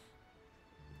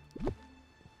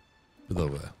 Put it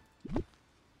over there.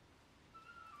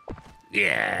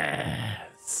 Yeah,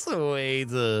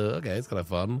 sweet. Okay, it's kind of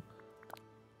fun.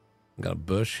 Got a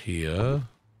bush here.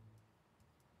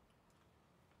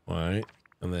 All right,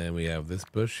 and then we have this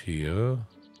bush here.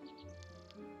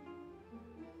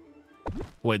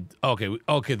 Wait,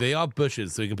 okay, they are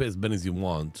bushes, so you can put as many as you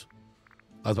want.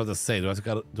 I was about to say, do I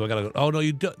gotta go? Oh no,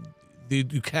 you don't.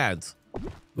 You can't.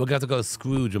 We're gonna have to go to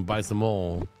Scrooge and buy some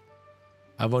more.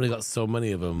 I've only got so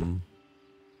many of them.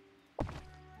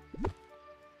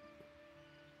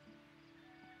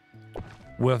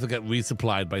 We'll have to get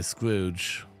resupplied by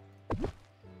Scrooge.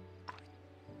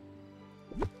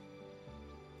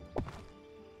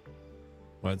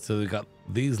 Right, so we got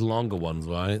these longer ones,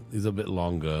 right? These are a bit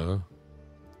longer.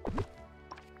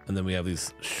 And then we have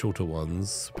these shorter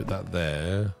ones. Put that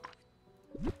there.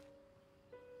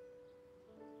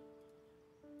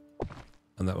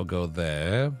 And that will go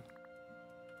there.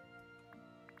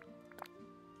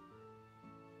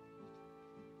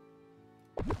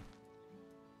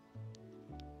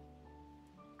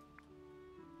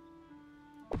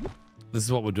 This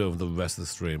is what we're doing for the rest of the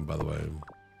stream, by the way.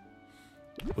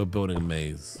 We're building a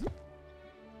maze.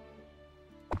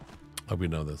 Hope we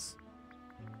know this.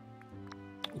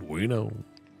 We know.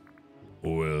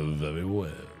 We're very well.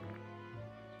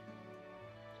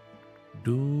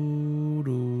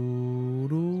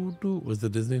 Was the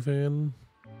Disney fan?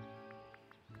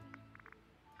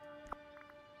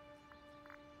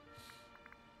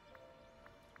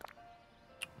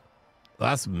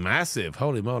 That's massive.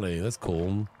 Holy moly. That's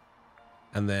cool.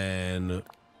 And then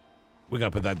we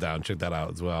gotta put that down. Check that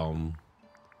out as well.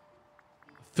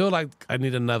 Feel like I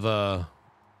need another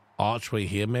archway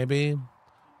here, maybe.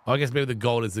 Or I guess maybe the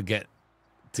goal is to get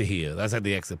to here. That's like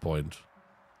the exit point.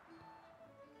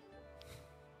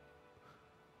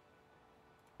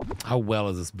 How well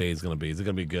is this maze gonna be? Is it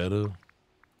gonna be good?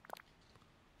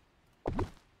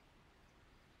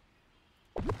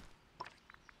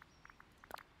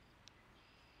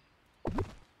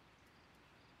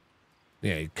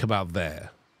 Yeah, you come out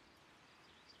there.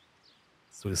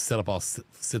 So we set up our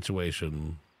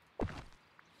situation.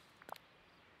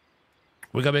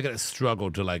 We're gonna make it a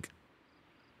struggle to like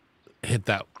hit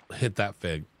that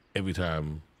thing every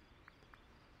time.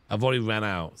 I've already ran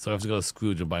out, so I have to go to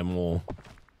Scrooge and buy more.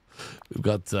 We've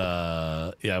got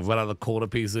yeah, I've run out of the corner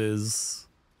pieces.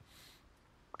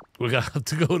 We're gonna have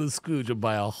to go to Scrooge and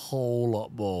buy a whole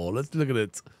lot more. Let's look at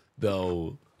it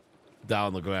though,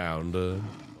 down the ground.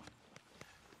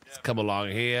 Let's come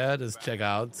along here. Just check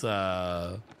out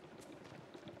the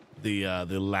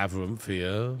labyrinth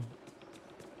here.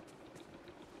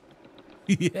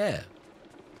 Yeah.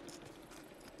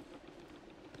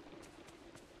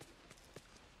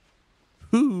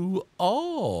 Who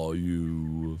are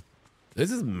you?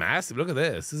 This is massive. Look at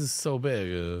this. This is so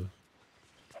big.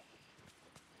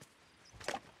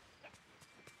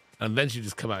 And then she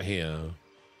just come out here.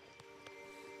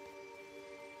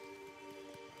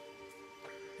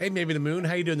 Hey, maybe the moon.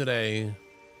 How you doing today?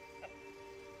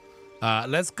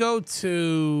 Let's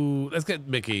get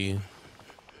Mickey.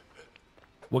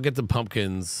 We'll get the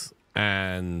pumpkins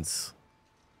and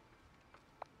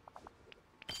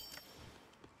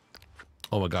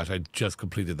oh my gosh, I just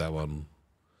completed that one.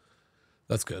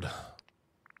 That's good.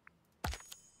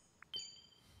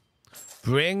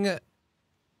 Bring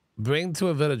to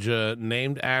a villager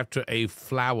named after a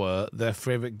flower their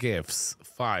favorite gifts.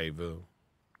 5.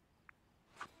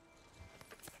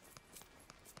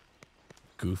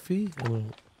 Goofy?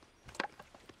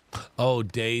 Oh,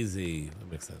 Daisy.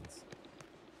 That makes sense.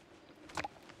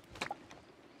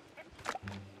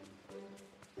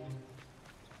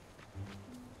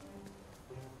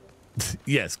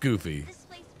 Yes, Goofy.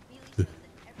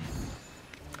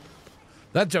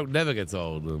 That joke never gets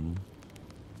old.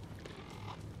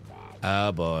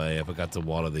 Oh boy, I forgot to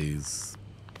water these.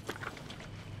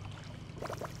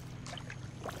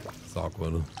 It's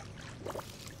awkward.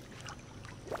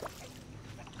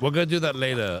 We're gonna do that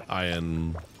later,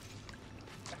 Iron.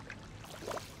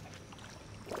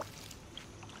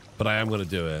 But I am gonna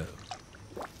do it.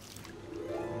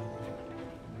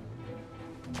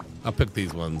 I'll pick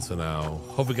these ones for now.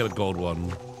 Hope we get a gold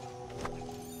one.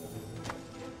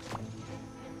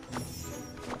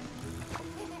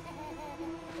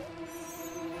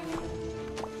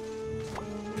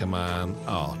 Come on.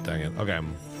 Oh, dang it. Okay.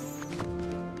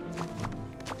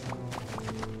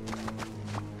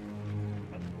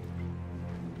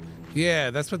 Yeah,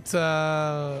 that's what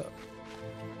well,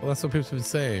 that's what people have been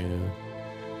saying.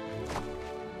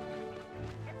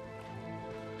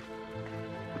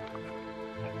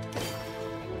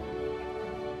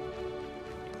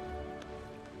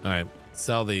 All right,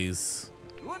 sell these.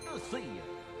 Good to see you.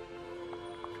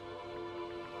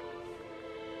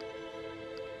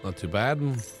 Not too bad.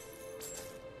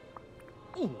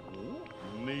 Ooh,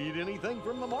 need anything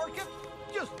from the market?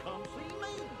 Just come see me.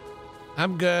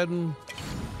 I'm good.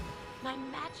 My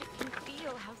magic can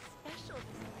feel how special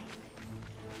this place is.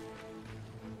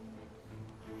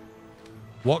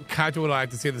 What character would I like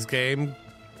to see in this game?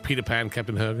 Peter Pan,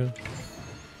 Captain Herger.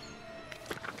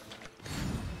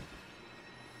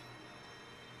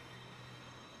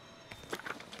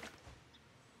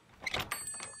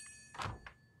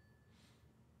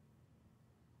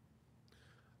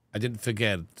 I didn't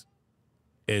forget.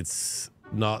 It's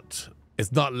not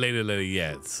later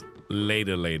yet.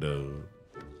 Later.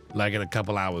 Like in a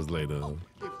couple hours later. Look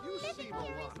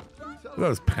at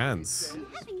those pants. I'm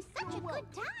having such a good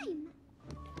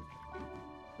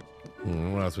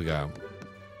time. What else we got?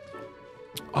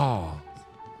 Oh.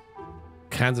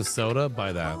 Cans of soda?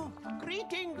 Buy that. Oh,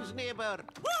 greetings, neighbor.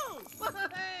 Woo!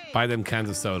 Hey! Buy them cans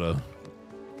of soda.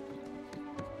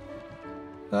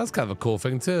 That's kind of a cool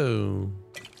thing too.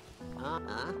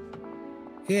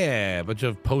 Yeah, a bunch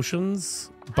of potions.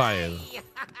 Buy it.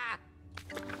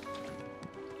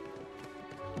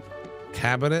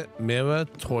 Cabinet, mirror,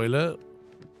 toilet.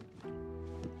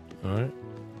 All right.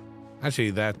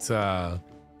 Actually, that's the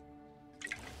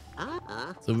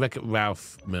Wreck-It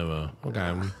Ralph mirror.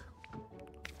 Okay.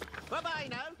 Bye-bye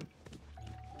now.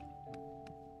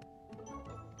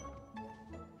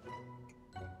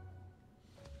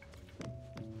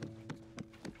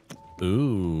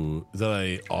 Ooh, is that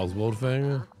a Oswald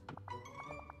thing?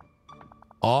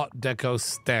 Art Deco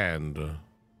stand.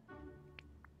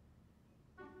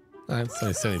 That's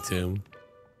only 72.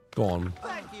 Go on.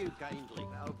 Thank you kindly.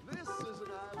 Now, this is an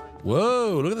island.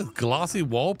 Whoa, look at this glossy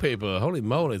wallpaper. Holy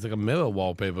moly, it's like a mirror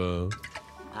wallpaper.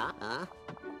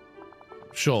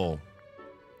 Sure.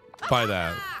 Buy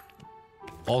that.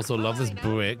 Also, love this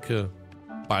brick.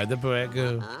 Buy the brick.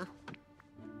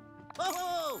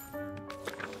 Oh,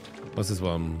 What's this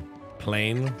one?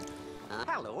 Plain?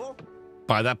 hello.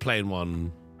 Buy that plain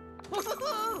one.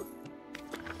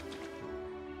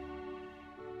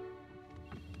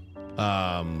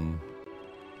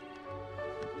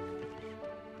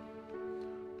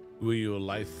 Real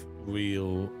life,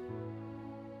 real.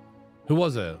 Who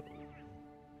was it?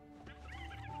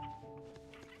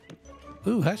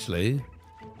 Ooh, actually,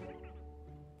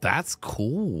 that's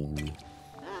cool.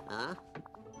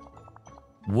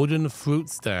 Wooden fruit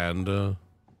stand.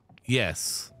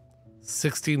 Yes,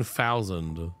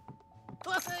 16,000.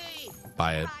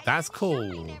 Buy it. That's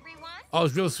cool. Oh,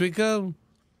 it's real Suika?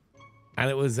 And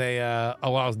it was a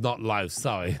oh, I was not live,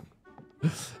 sorry.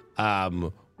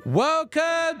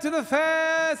 Welcome to the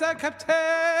fair, sir, Captain.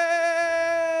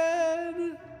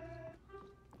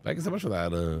 Thank you so much for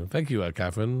that. Thank you,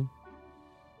 Catherine.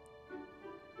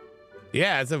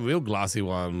 Yeah, it's a real glossy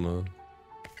one.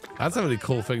 That's a really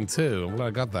cool thing too. I'm glad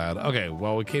I got that. Okay,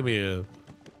 well we came here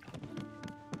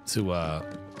to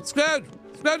Scrooge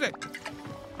it.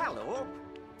 Hello.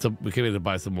 So we came here to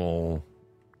buy some more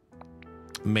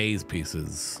maze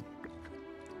pieces.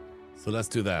 So let's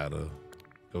do that.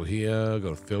 Go here, go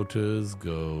to filters,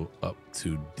 go up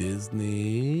to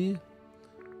Disney.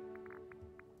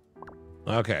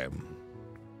 Okay.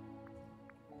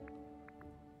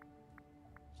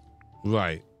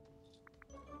 Right.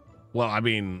 Well, I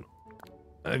mean,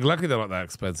 luckily they're not that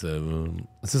expensive.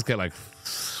 Let's just get like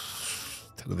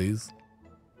 10 of these.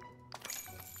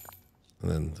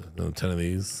 And then 10 of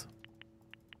these.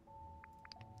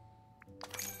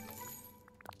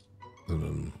 And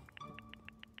then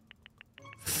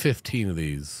 15 of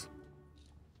these.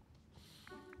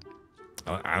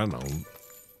 I don't know.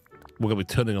 We're gonna be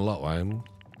turning a lot, right?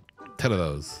 10 of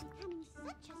those.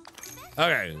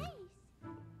 Okay.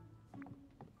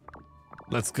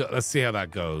 Let's go. Let's see how that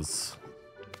goes.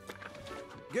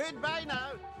 Goodbye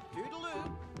now.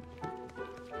 Toodaloo.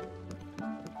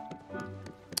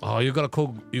 Oh, you got a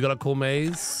cool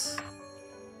maze.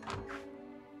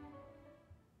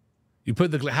 You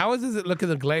put the how does it look in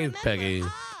the glade, Peggy?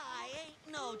 I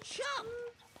ain't no chump.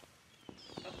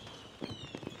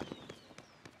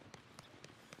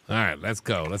 All right, let's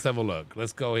go. Let's have a look.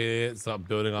 Let's go here. Start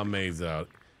building our maze out.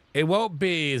 It won't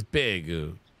be as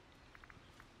big,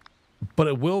 but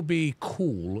it will be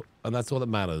cool, and that's all that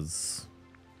matters.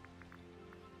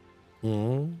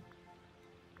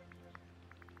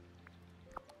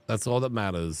 That's all that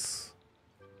matters.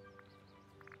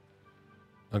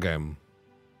 Okay.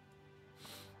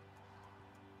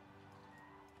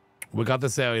 We got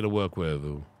this area to work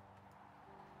with.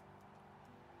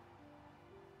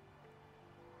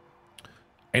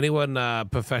 Anyone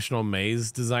professional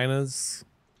maze designers?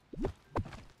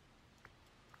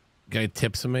 Got any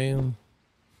tips for me?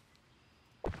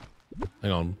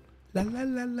 Hang on. La la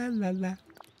la la la la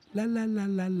la la la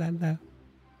la la la.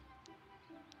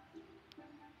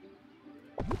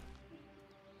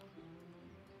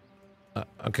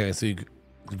 Okay, so you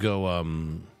go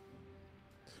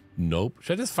nope.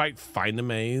 Should I just find a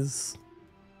maze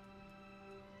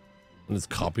and just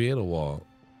copy it or what?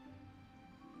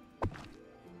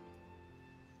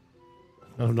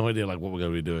 I have no idea like what we're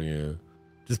gonna be doing here.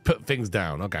 Just put things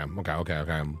down. Okay.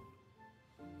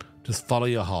 Just follow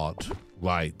your heart.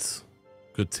 Right.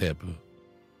 Good tip.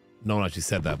 No one actually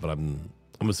said that, but I'm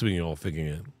assuming you're all thinking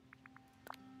it.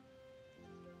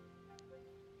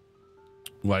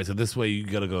 Right, so this way you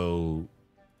gotta go.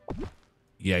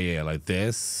 Yeah, like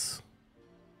this.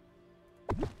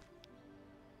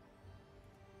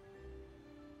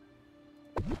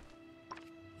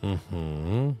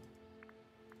 Mm-hmm.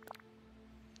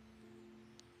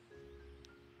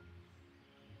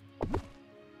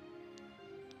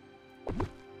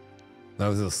 That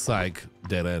was a psych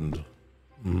dead end.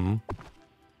 Mm-hmm.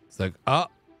 It's like, oh,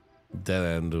 dead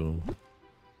end.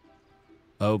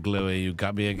 Oh, Gluey, you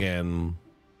got me again.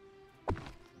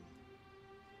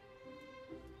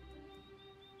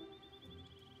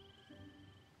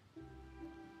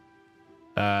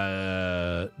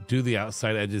 Do the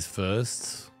outside edges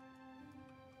first.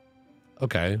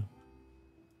 Okay.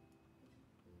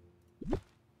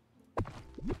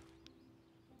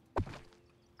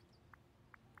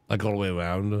 Like all the way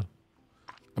around.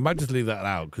 I might just leave that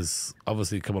out because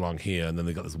obviously come along here and then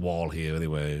they got this wall here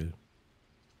anyway.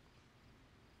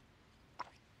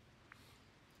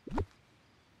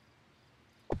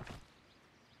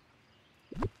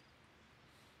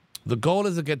 The goal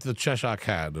is to get to the Cheshire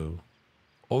Cat,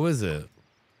 or is it?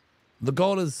 The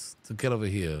goal is to get over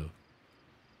here.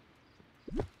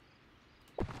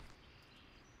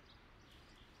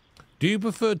 Do you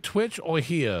prefer Twitch or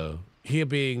here? Here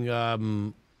being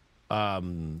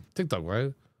TikTok,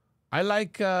 right? I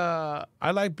like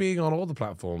being on all the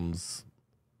platforms.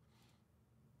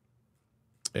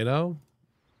 You know?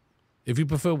 If you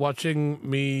prefer watching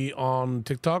me on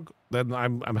TikTok, then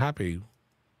I'm happy.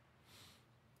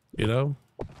 You know?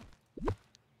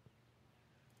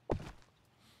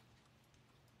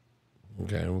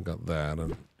 Okay, we got that,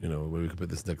 and you know, where we can put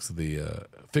this next to the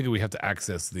figure we have to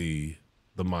access the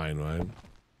mine, right?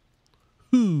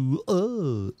 Who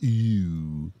are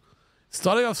you?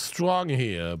 Starting off strong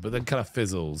here, but then kind of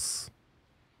fizzles.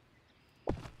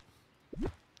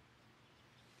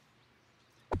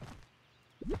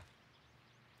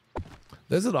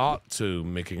 There's an art to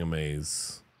making a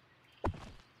maze.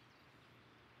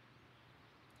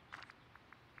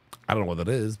 I don't know what that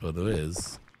is, but it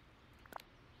is.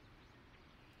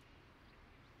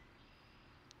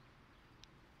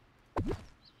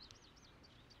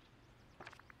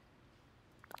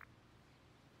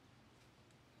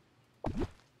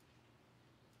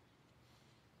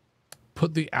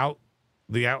 put the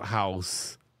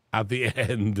outhouse at the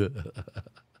end.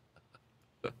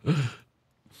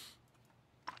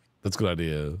 That's a good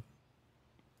idea.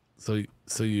 So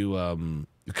you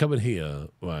come in here,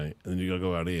 right? And then you gotta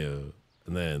go out here,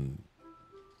 and then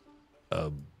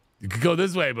you could go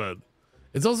this way, but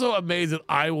it's also a maze that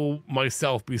I will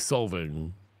myself be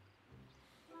solving.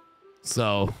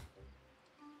 So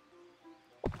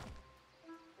you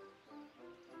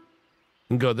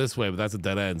can go this way, but that's a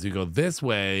dead end. So you go this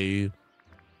way.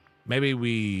 Maybe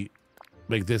we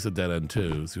make this a dead end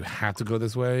too. So you have to go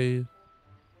this way.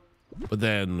 But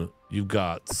then you've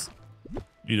got,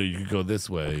 you could go this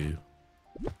way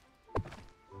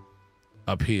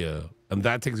up here, and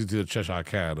that takes you to the Cheshire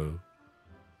Cat.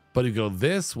 But you go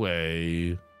this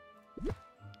way.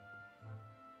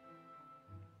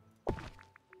 At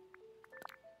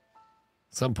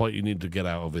some point, you need to get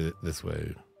out of it this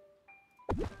way.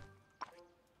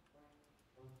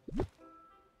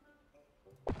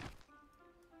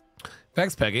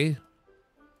 Thanks, Peggy,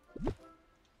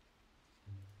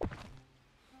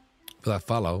 for that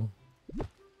follow.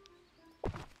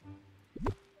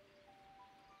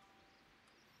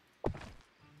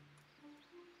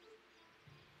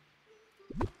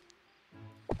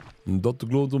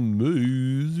 DrGluon's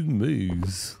amazing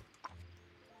maze.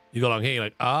 You go along here, you're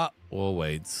like, oh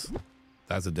wait,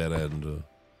 that's a dead end.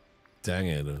 Dang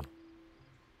it.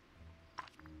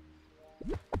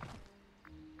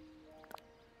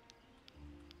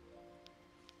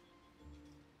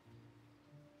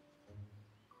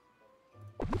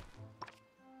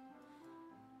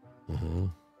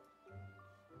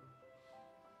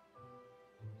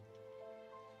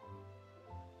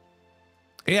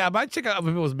 Yeah, I might check out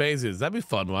other people's mazes. That'd be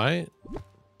fun, right?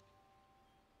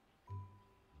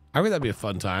 I think that'd be a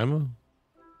fun time.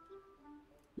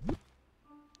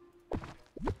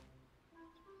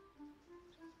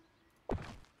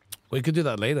 We could do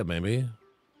that later, maybe.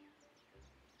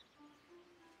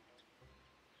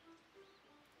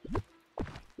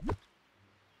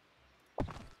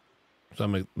 So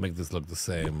I make this look the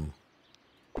same.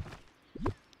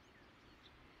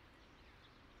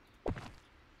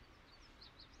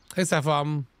 Hey,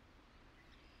 Saffron.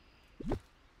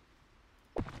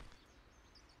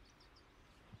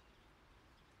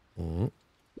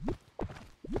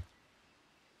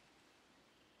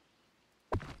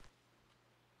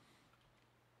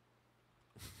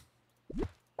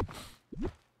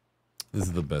 This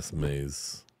is the best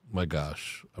maze. My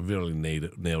gosh, I really nailed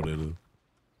it.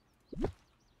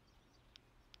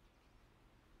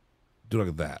 Do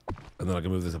like that, and then I can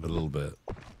move this up a little bit,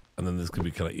 and then this could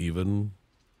be kind of even.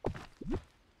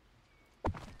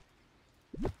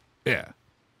 Yeah.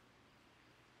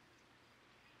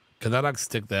 Can that like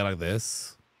stick there like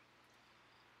this?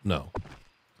 No.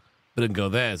 But then go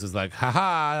there. So it's like,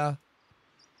 haha,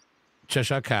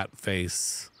 Cheshire Cat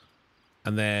face.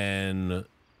 And then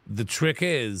the trick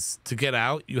is to get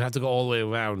out, you have to go all the way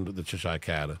around the Cheshire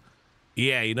Cat.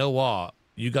 Yeah, you know what?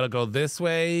 You got to go this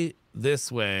way,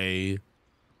 this way,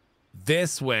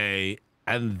 this way,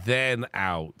 and then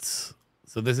out.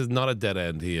 So this is not a dead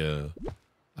end here.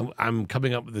 I'm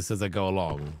coming up with this as I go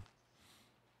along.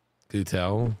 Can you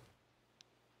tell?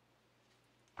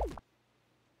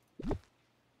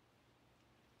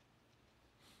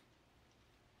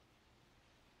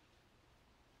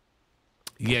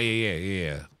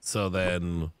 Yeah. So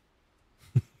then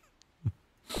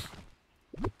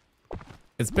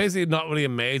it's basically not really a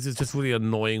maze. It's just really an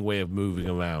annoying way of moving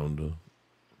around.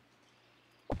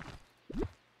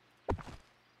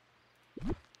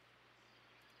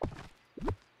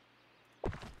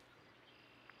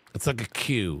 It's like a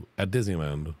queue at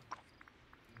Disneyland.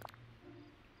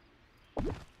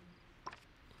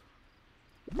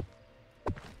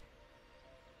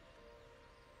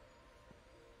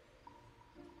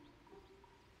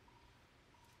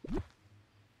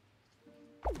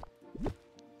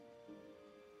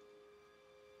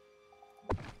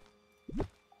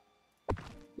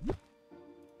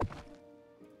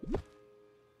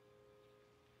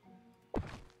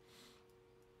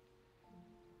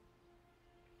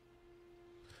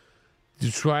 You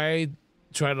try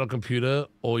it on a computer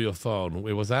or your phone.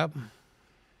 Wait, what's that?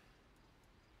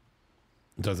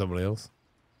 Try somebody else.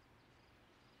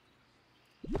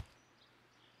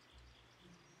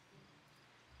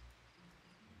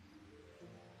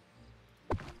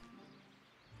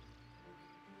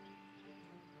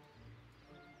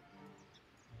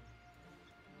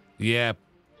 Yeah,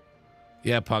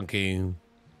 Punky.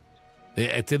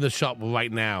 It's in the shop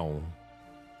right now.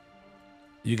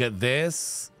 You get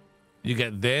this. You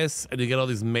get this, and you get all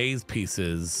these maze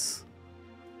pieces.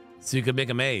 So you can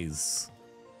make a maze.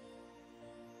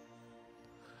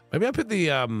 Maybe I put the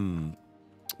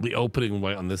opening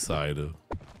right on this side.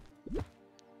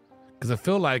 Because I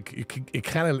feel like it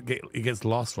kind of it gets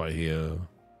lost right here.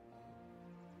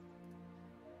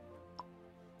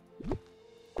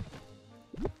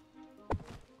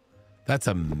 That's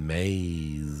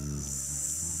amazing.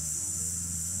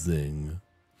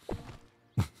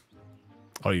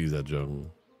 I'll use that joke.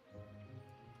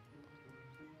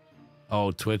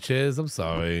 Oh, Twitches? I'm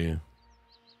sorry.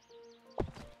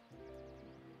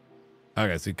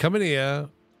 Okay, so you come in here.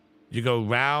 You go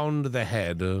round the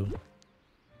head.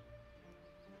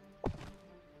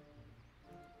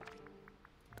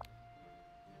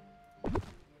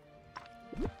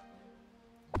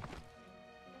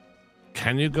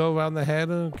 Can you go around the head?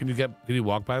 Can you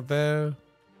walk back there?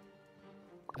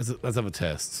 Let's have a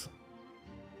test.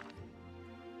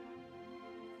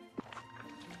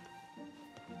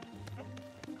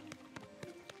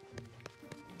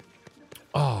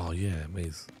 Oh yeah,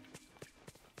 maze.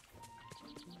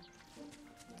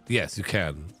 Yes, you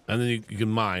can. And then you can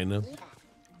mine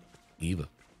Eva.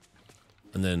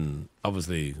 And then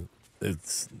obviously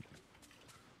it's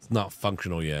not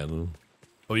functional yet.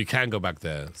 Oh, you can go back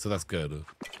there, so that's good.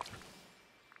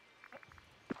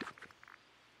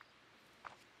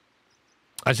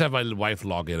 I should have my wife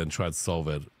log in and try to solve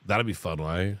it. That'd be fun,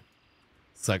 right?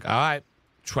 It's like, all right,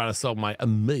 try to solve my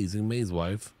amazing maze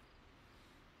wife.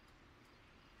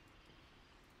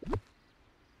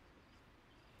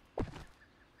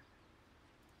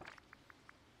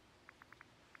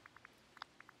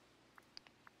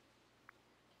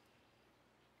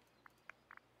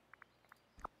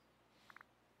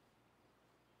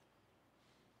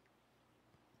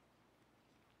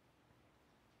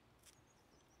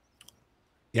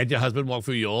 You had your husband walk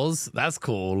through yours? That's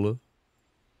cool.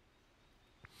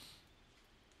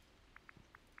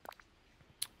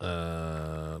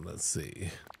 Let's see.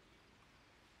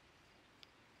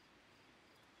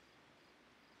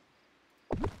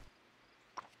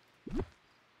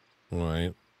 All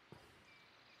right.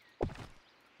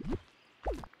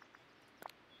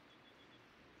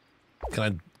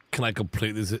 Can I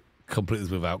complete this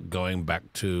without going back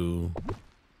to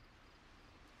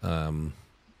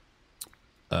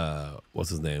what's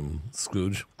his name?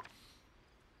 Scrooge.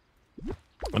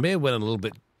 I may have went a little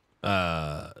bit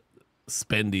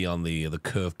spendy on the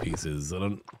curve pieces. I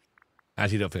don't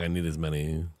think I need as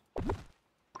many.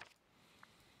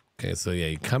 Okay, so yeah,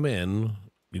 you come in,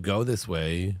 you go this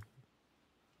way.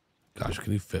 Gosh,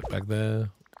 can you fit back there?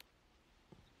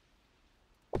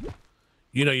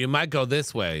 You know, you might go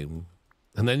this way,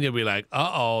 and then you'll be like,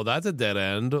 uh-oh, that's a dead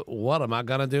end. What am I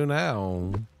gonna do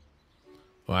now?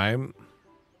 Right?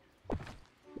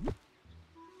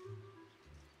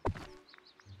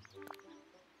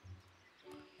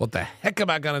 What the heck am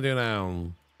I gonna do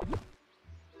now?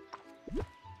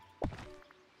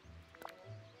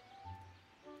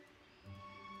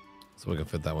 So we can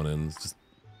fit that one in. It's just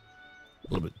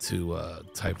a little bit too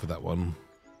tight for that one.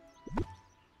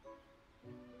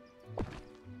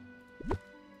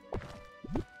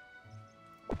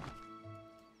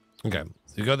 Okay,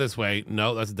 so you go this way.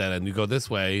 No, that's a dead end. You go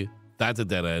this way. That's a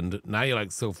dead end. Now you're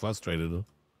like so frustrated.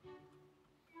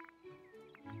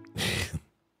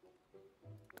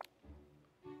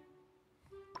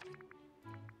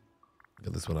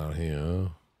 Get this one out here.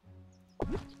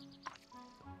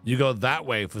 You go that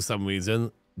way for some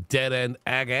reason. Dead end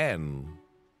again.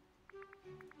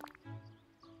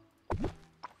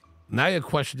 Now you're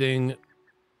questioning,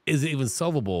 is it even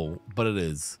solvable? But it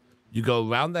is. You go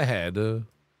around the head.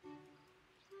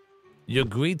 You're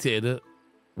greeted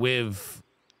with,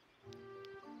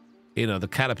 you know, the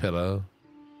caterpillar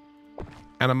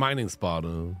and a mining spot.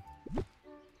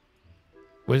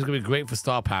 Which is going to be great for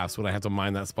Star Pass when I have to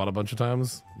mine that spot a bunch of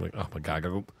times. Like, oh my God, I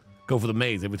gotta go for the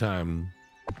maze every time.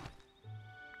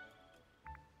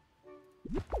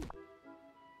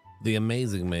 The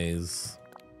amazing maze.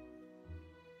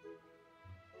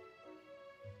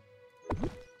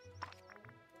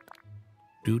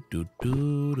 Do do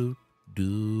do do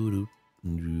do do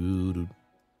do do.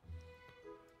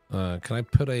 Can I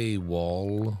put a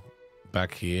wall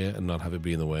back here and not have it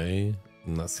be in the way?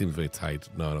 And that seems very tight.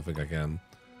 No, I don't think I can.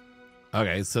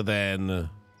 Okay, so then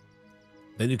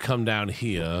you come down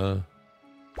here.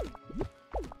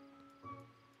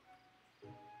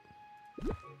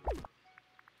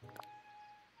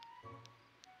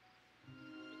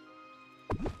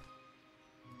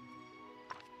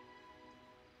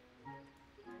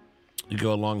 You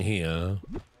go along here.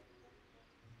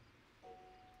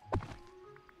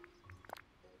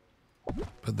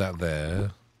 Put that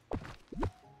there.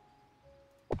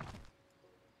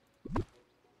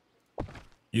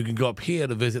 You can go up here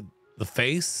to visit the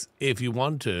face if you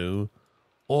want to,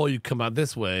 or you come out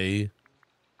this way.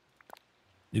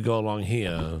 You go along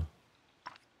here.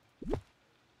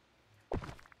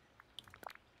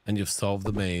 And you've solved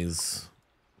the maze.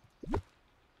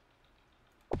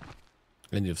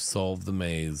 And you've solved the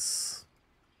maze.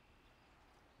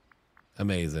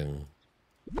 Amazing.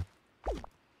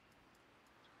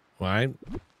 Right?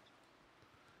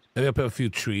 Maybe I'll put a few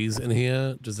trees in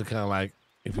here just to kind of like,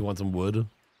 if you want some wood.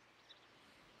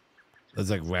 There's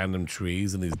like random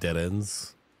trees in these dead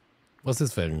ends. What's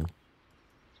this thing?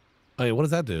 Oh yeah, what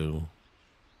does that do?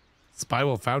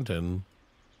 Spiral fountain.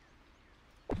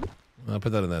 I'll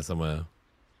put that in there somewhere.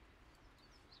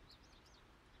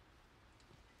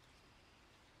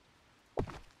 What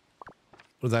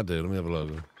does that do? Let me have a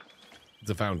look.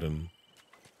 It's a fountain.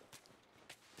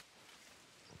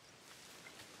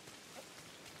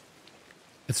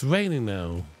 It's raining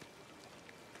now.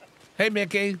 Hey,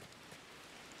 Mickey.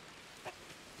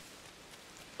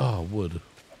 Oh, wood.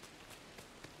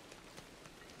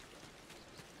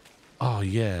 Oh,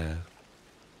 yeah.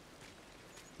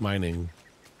 Mining.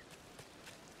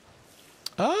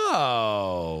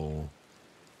 Oh.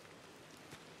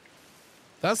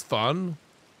 That's fun.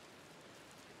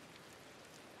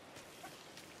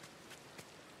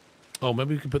 Oh,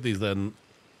 maybe we can put these then.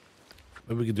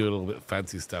 Maybe we can do a little bit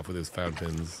fancy stuff with those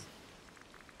fountains.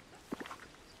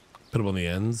 Put them on the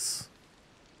ends.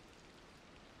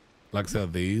 Like so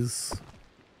these.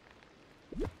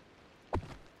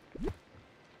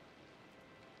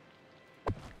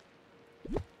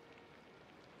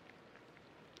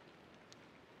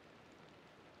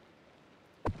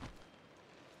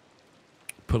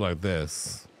 Put like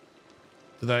this.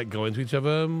 Did that go into each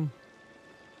other?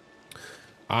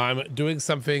 I'm doing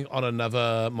something on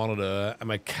another monitor and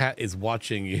my cat is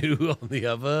watching you on the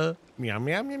other. Meow,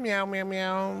 meow, meow, meow, meow,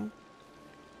 meow.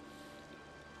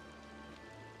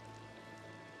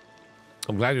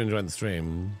 I'm glad you're enjoying the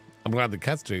stream. I'm glad the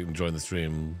cat's enjoying the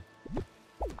stream.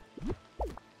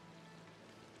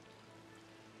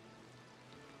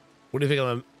 What do you think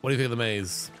of the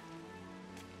maze?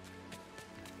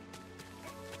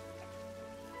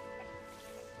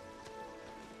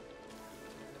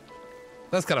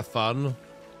 That's kind of fun.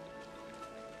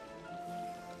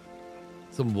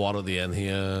 Some water at the end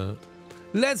here.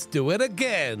 Let's do it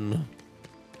again.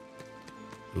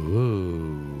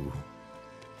 Ooh.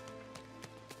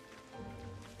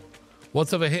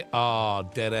 What's over here? Oh,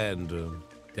 dead end.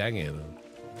 Dang it.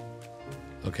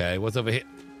 Okay, what's over here?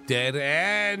 Dead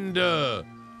end.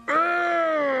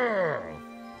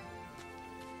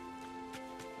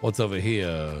 What's over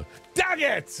here? Dang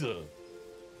it!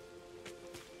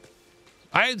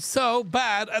 I am so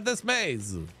bad at this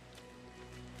maze.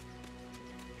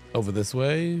 Over this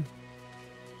way.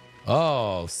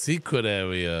 Oh, secret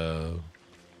area.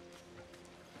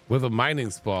 With a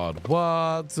mining spot.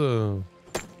 What?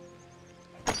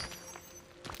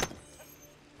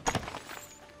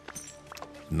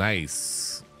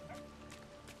 Nice.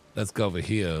 Let's go over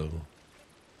here.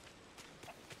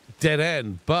 Dead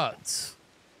end, but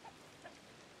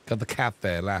got the cat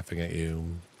there laughing at you.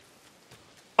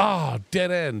 Oh,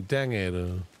 dead end. Dang it.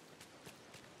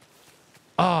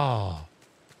 Oh,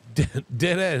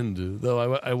 dead end.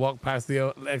 Though I walked past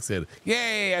the exit.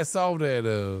 Yay, I solved it.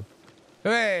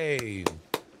 Hooray.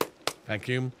 Thank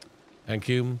you. Thank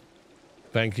you.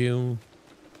 Thank you.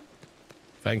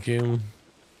 Thank you.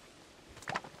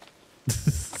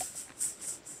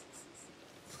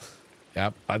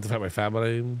 Yep, I like to thank my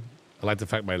family. I like to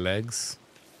thank my legs.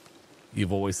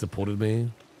 You've always supported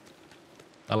me.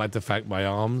 I like to thank my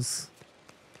arms.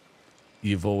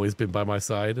 You've always been by my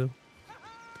side.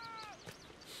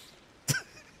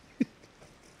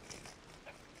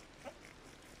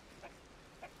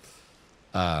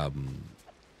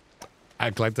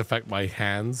 I'd like to thank my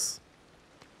hands.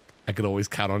 I can always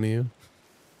count on you.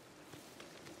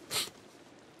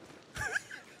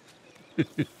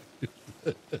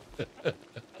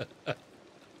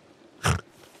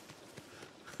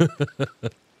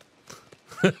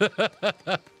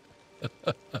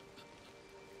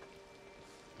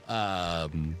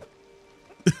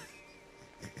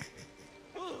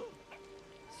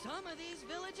 Some of these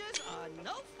villages are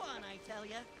no fun, I tell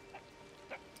ya.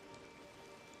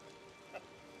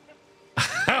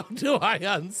 How do I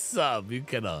unsub? You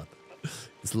cannot.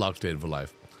 It's locked in for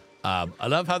life. I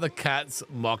love how the cat's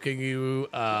mocking you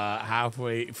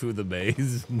halfway through the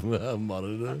maze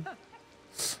monitor.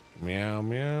 Meow,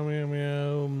 meow, meow,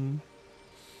 meow.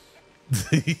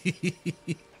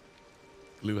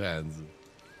 Blue hands.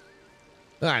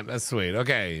 All right, that's sweet.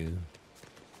 Okay.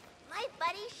 My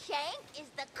buddy Shank is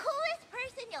the coolest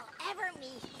person you'll ever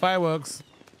meet. Fireworks.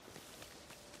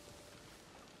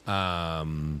 Oh,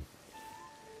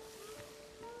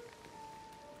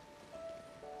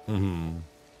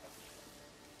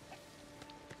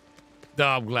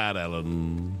 I'm glad,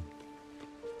 Ellen.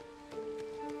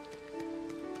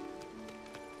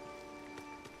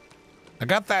 I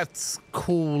got that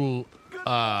cool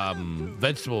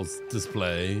vegetables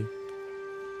display.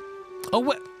 Oh,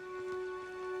 what?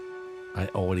 I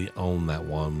already own that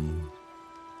one.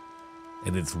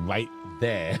 And it's right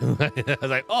there. I was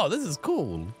like, oh, this is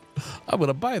cool. I'm going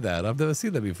to buy that. I've never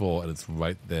seen that before. And it's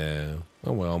right there.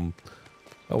 Oh, well.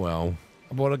 Oh, well.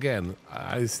 I bought it again.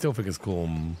 I still think it's cool.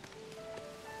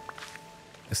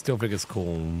 I still think it's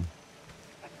cool.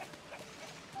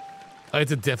 Oh,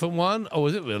 it's a different one? Oh,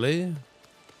 is it really?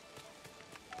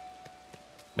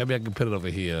 Maybe I can put it over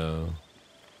here.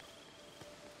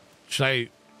 Should I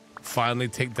finally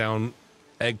take down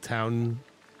Eggtown,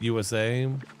 USA?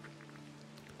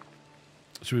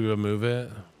 Should we remove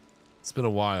it? It's been a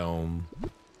while.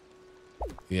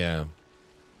 Yeah.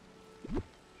 I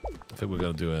think we're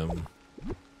gonna do it.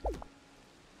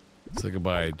 Say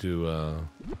goodbye to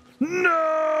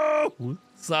No!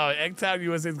 Sorry, Eggtown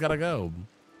USA's gotta go.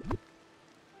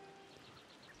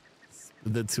 It's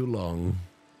been too long.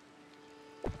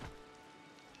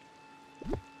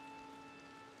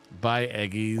 Bye,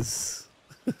 Eggies.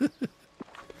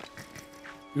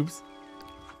 Oops.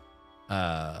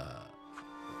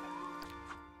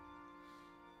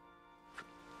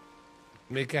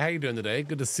 Mika, how you doing today?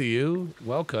 Good to see you.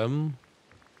 Welcome.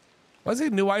 Why is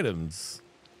it new items?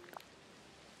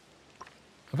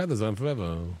 I've had this on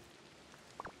forever.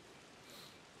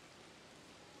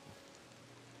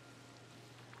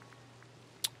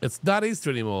 It's not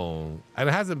Easter anymore. And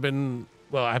it hasn't been,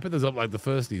 well, I put this up like the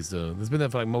first Easter. It's been there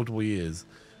for like multiple years.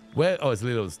 Where, oh, it's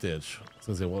Lilo and Stitch. I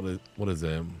was gonna say, what is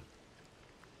it?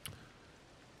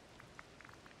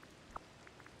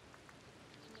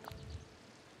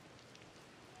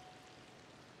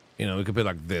 You know, it could be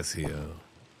like this here.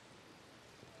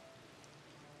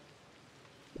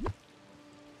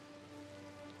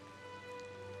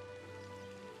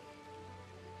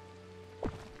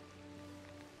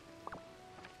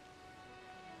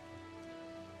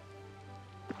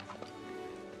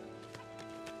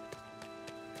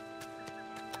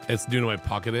 It's new to my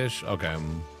pocket-ish? Okay.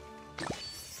 Look at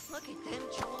them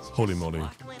trolls. Holy just moly.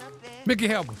 sparkling up there. Mickey,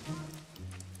 help!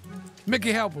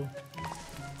 Mickey, help!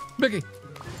 Mickey!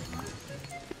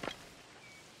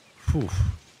 Phew.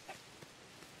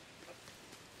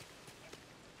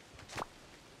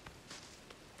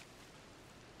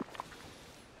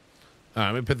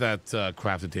 Alright, let me put that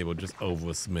crafting table just over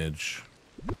a smidge.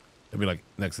 Maybe like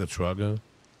next to the truck.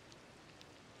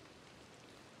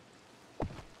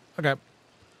 Okay.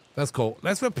 That's cool.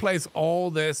 Let's replace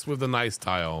all this with the nice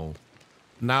tile.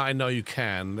 Now I know you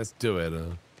can. Let's do it. I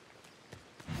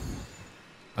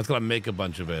was gonna make a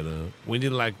bunch of it. We need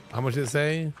like, how much did it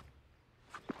say?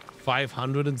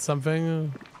 500 and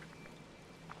something?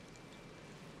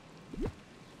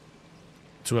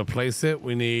 To replace it,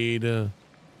 we need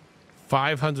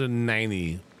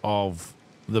 590 of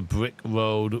the brick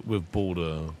road with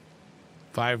border.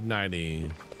 590.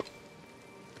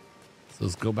 So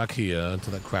let's go back here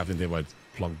to that crafting table I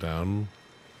plunked down.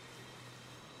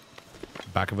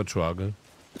 Back of a truck.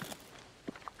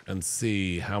 And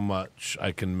see how much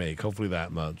I can make. Hopefully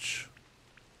that much.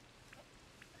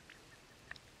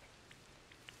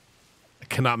 I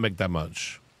cannot make that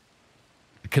much.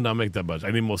 I cannot make that much.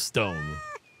 I need more stone.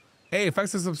 Hey,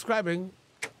 thanks for subscribing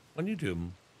on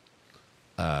YouTube.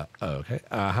 Oh, okay.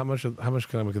 How much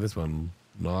can I make of this one?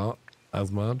 Not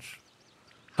as much.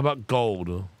 How about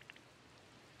gold?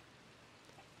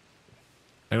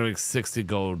 I can make 60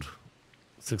 gold.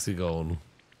 60 gold.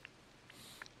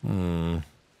 I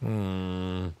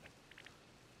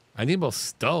need more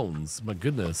stones. My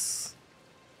goodness.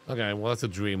 Okay, well, that's a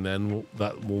dream then.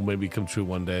 That will maybe come true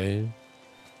one day.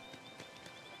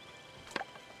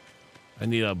 I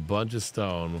need a bunch of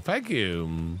stone. Thank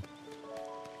you.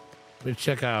 Let me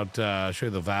check out, show you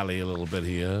the valley a little bit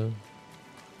here.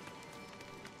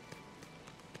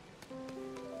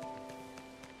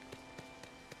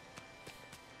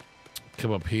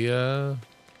 Come up here.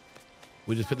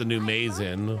 We just put the new maze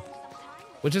in,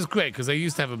 which is great because I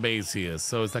used to have a maze here,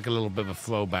 so it's like a little bit of a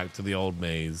throwback to the old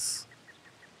maze.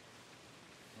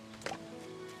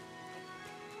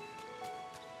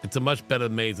 It's a much better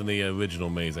maze than the original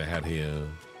maze I had here.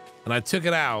 And I took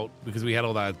it out because we had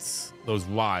all those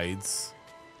rides.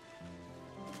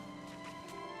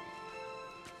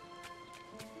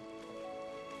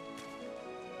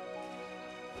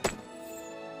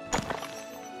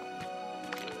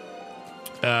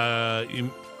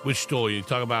 Which store? You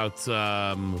talk about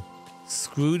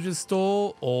Scrooge's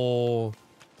store or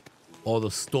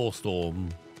the store? Oh,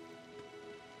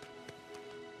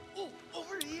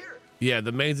 over here. Yeah,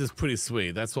 the maze is pretty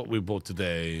sweet. That's what we bought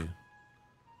today.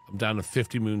 I'm down to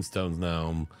 50 moonstones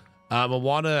now.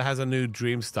 Moana has a new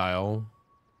dream style,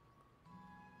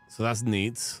 so that's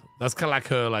neat. That's kind of like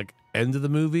her end of the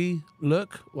movie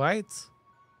look, right? It's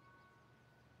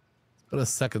been a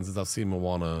second since I've seen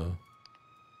Moana.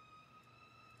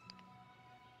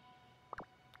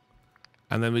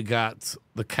 And then we got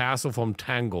the castle from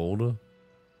Tangled.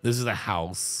 This is a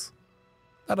house.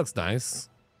 That looks nice.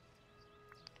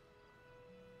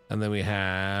 And then we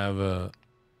have a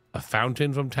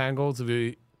fountain from Tangled. So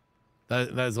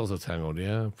that is also Tangled,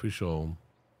 yeah? Pretty sure.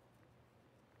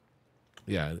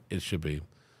 Yeah, it should be.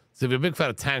 So if you're a big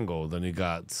fan of Tangled, then you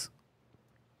got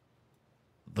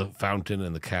the fountain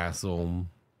and the castle.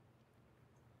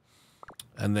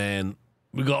 And then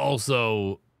we got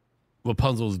also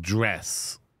Rapunzel's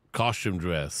costume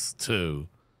dress too.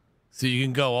 So you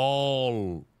can go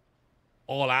all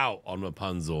out on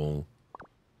Rapunzel.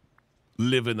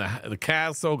 Live in the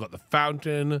castle, got the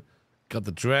fountain, got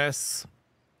the dress.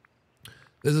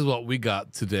 This is what we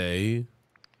got today.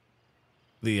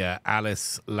 The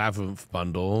Alice Labyrinth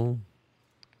bundle.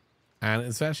 And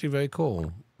it's actually very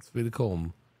cool. It's really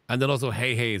cool. And then also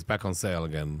Hey Hey is back on sale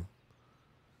again.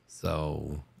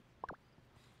 So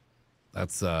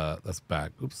that's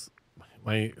back. Oops.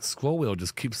 My scroll wheel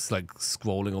just keeps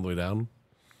scrolling all the way down.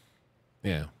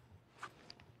 Yeah.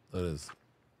 There it is.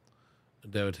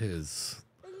 There it is.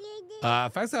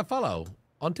 Thanks for that follow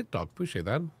on TikTok. Appreciate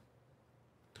that.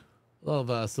 A lot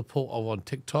of support over on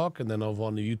TikTok and then over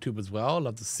on the YouTube as well.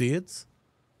 Love to see it.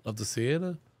 Love to see it.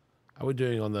 How are we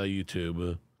doing on the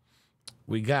YouTube?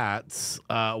 We got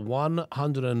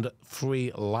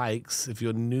 103 likes. If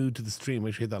you're new to the stream,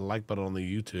 make sure you hit that like button on the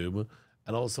YouTube.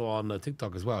 And also on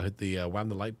TikTok as well. Hit the wham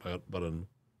the like button.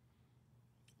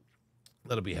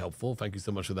 That'll be helpful. Thank you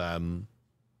so much for that.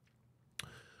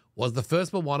 Was the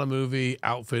first Moana movie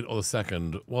outfit or the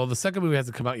second? Well, the second movie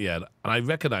hasn't come out yet. And I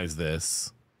recognize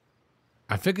this.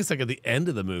 I think it's at the end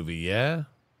of the movie, yeah?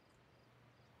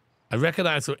 I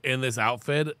recognize her in this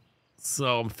outfit.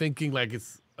 So I'm thinking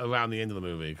it's around the end of the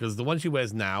movie. Because the one she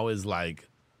wears now is the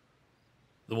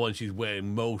one she's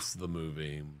wearing most of the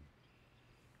movie.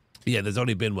 Yeah, there's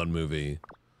only been one movie.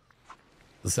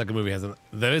 The second movie hasn't...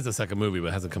 There is a second movie, but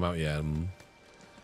it hasn't come out yet.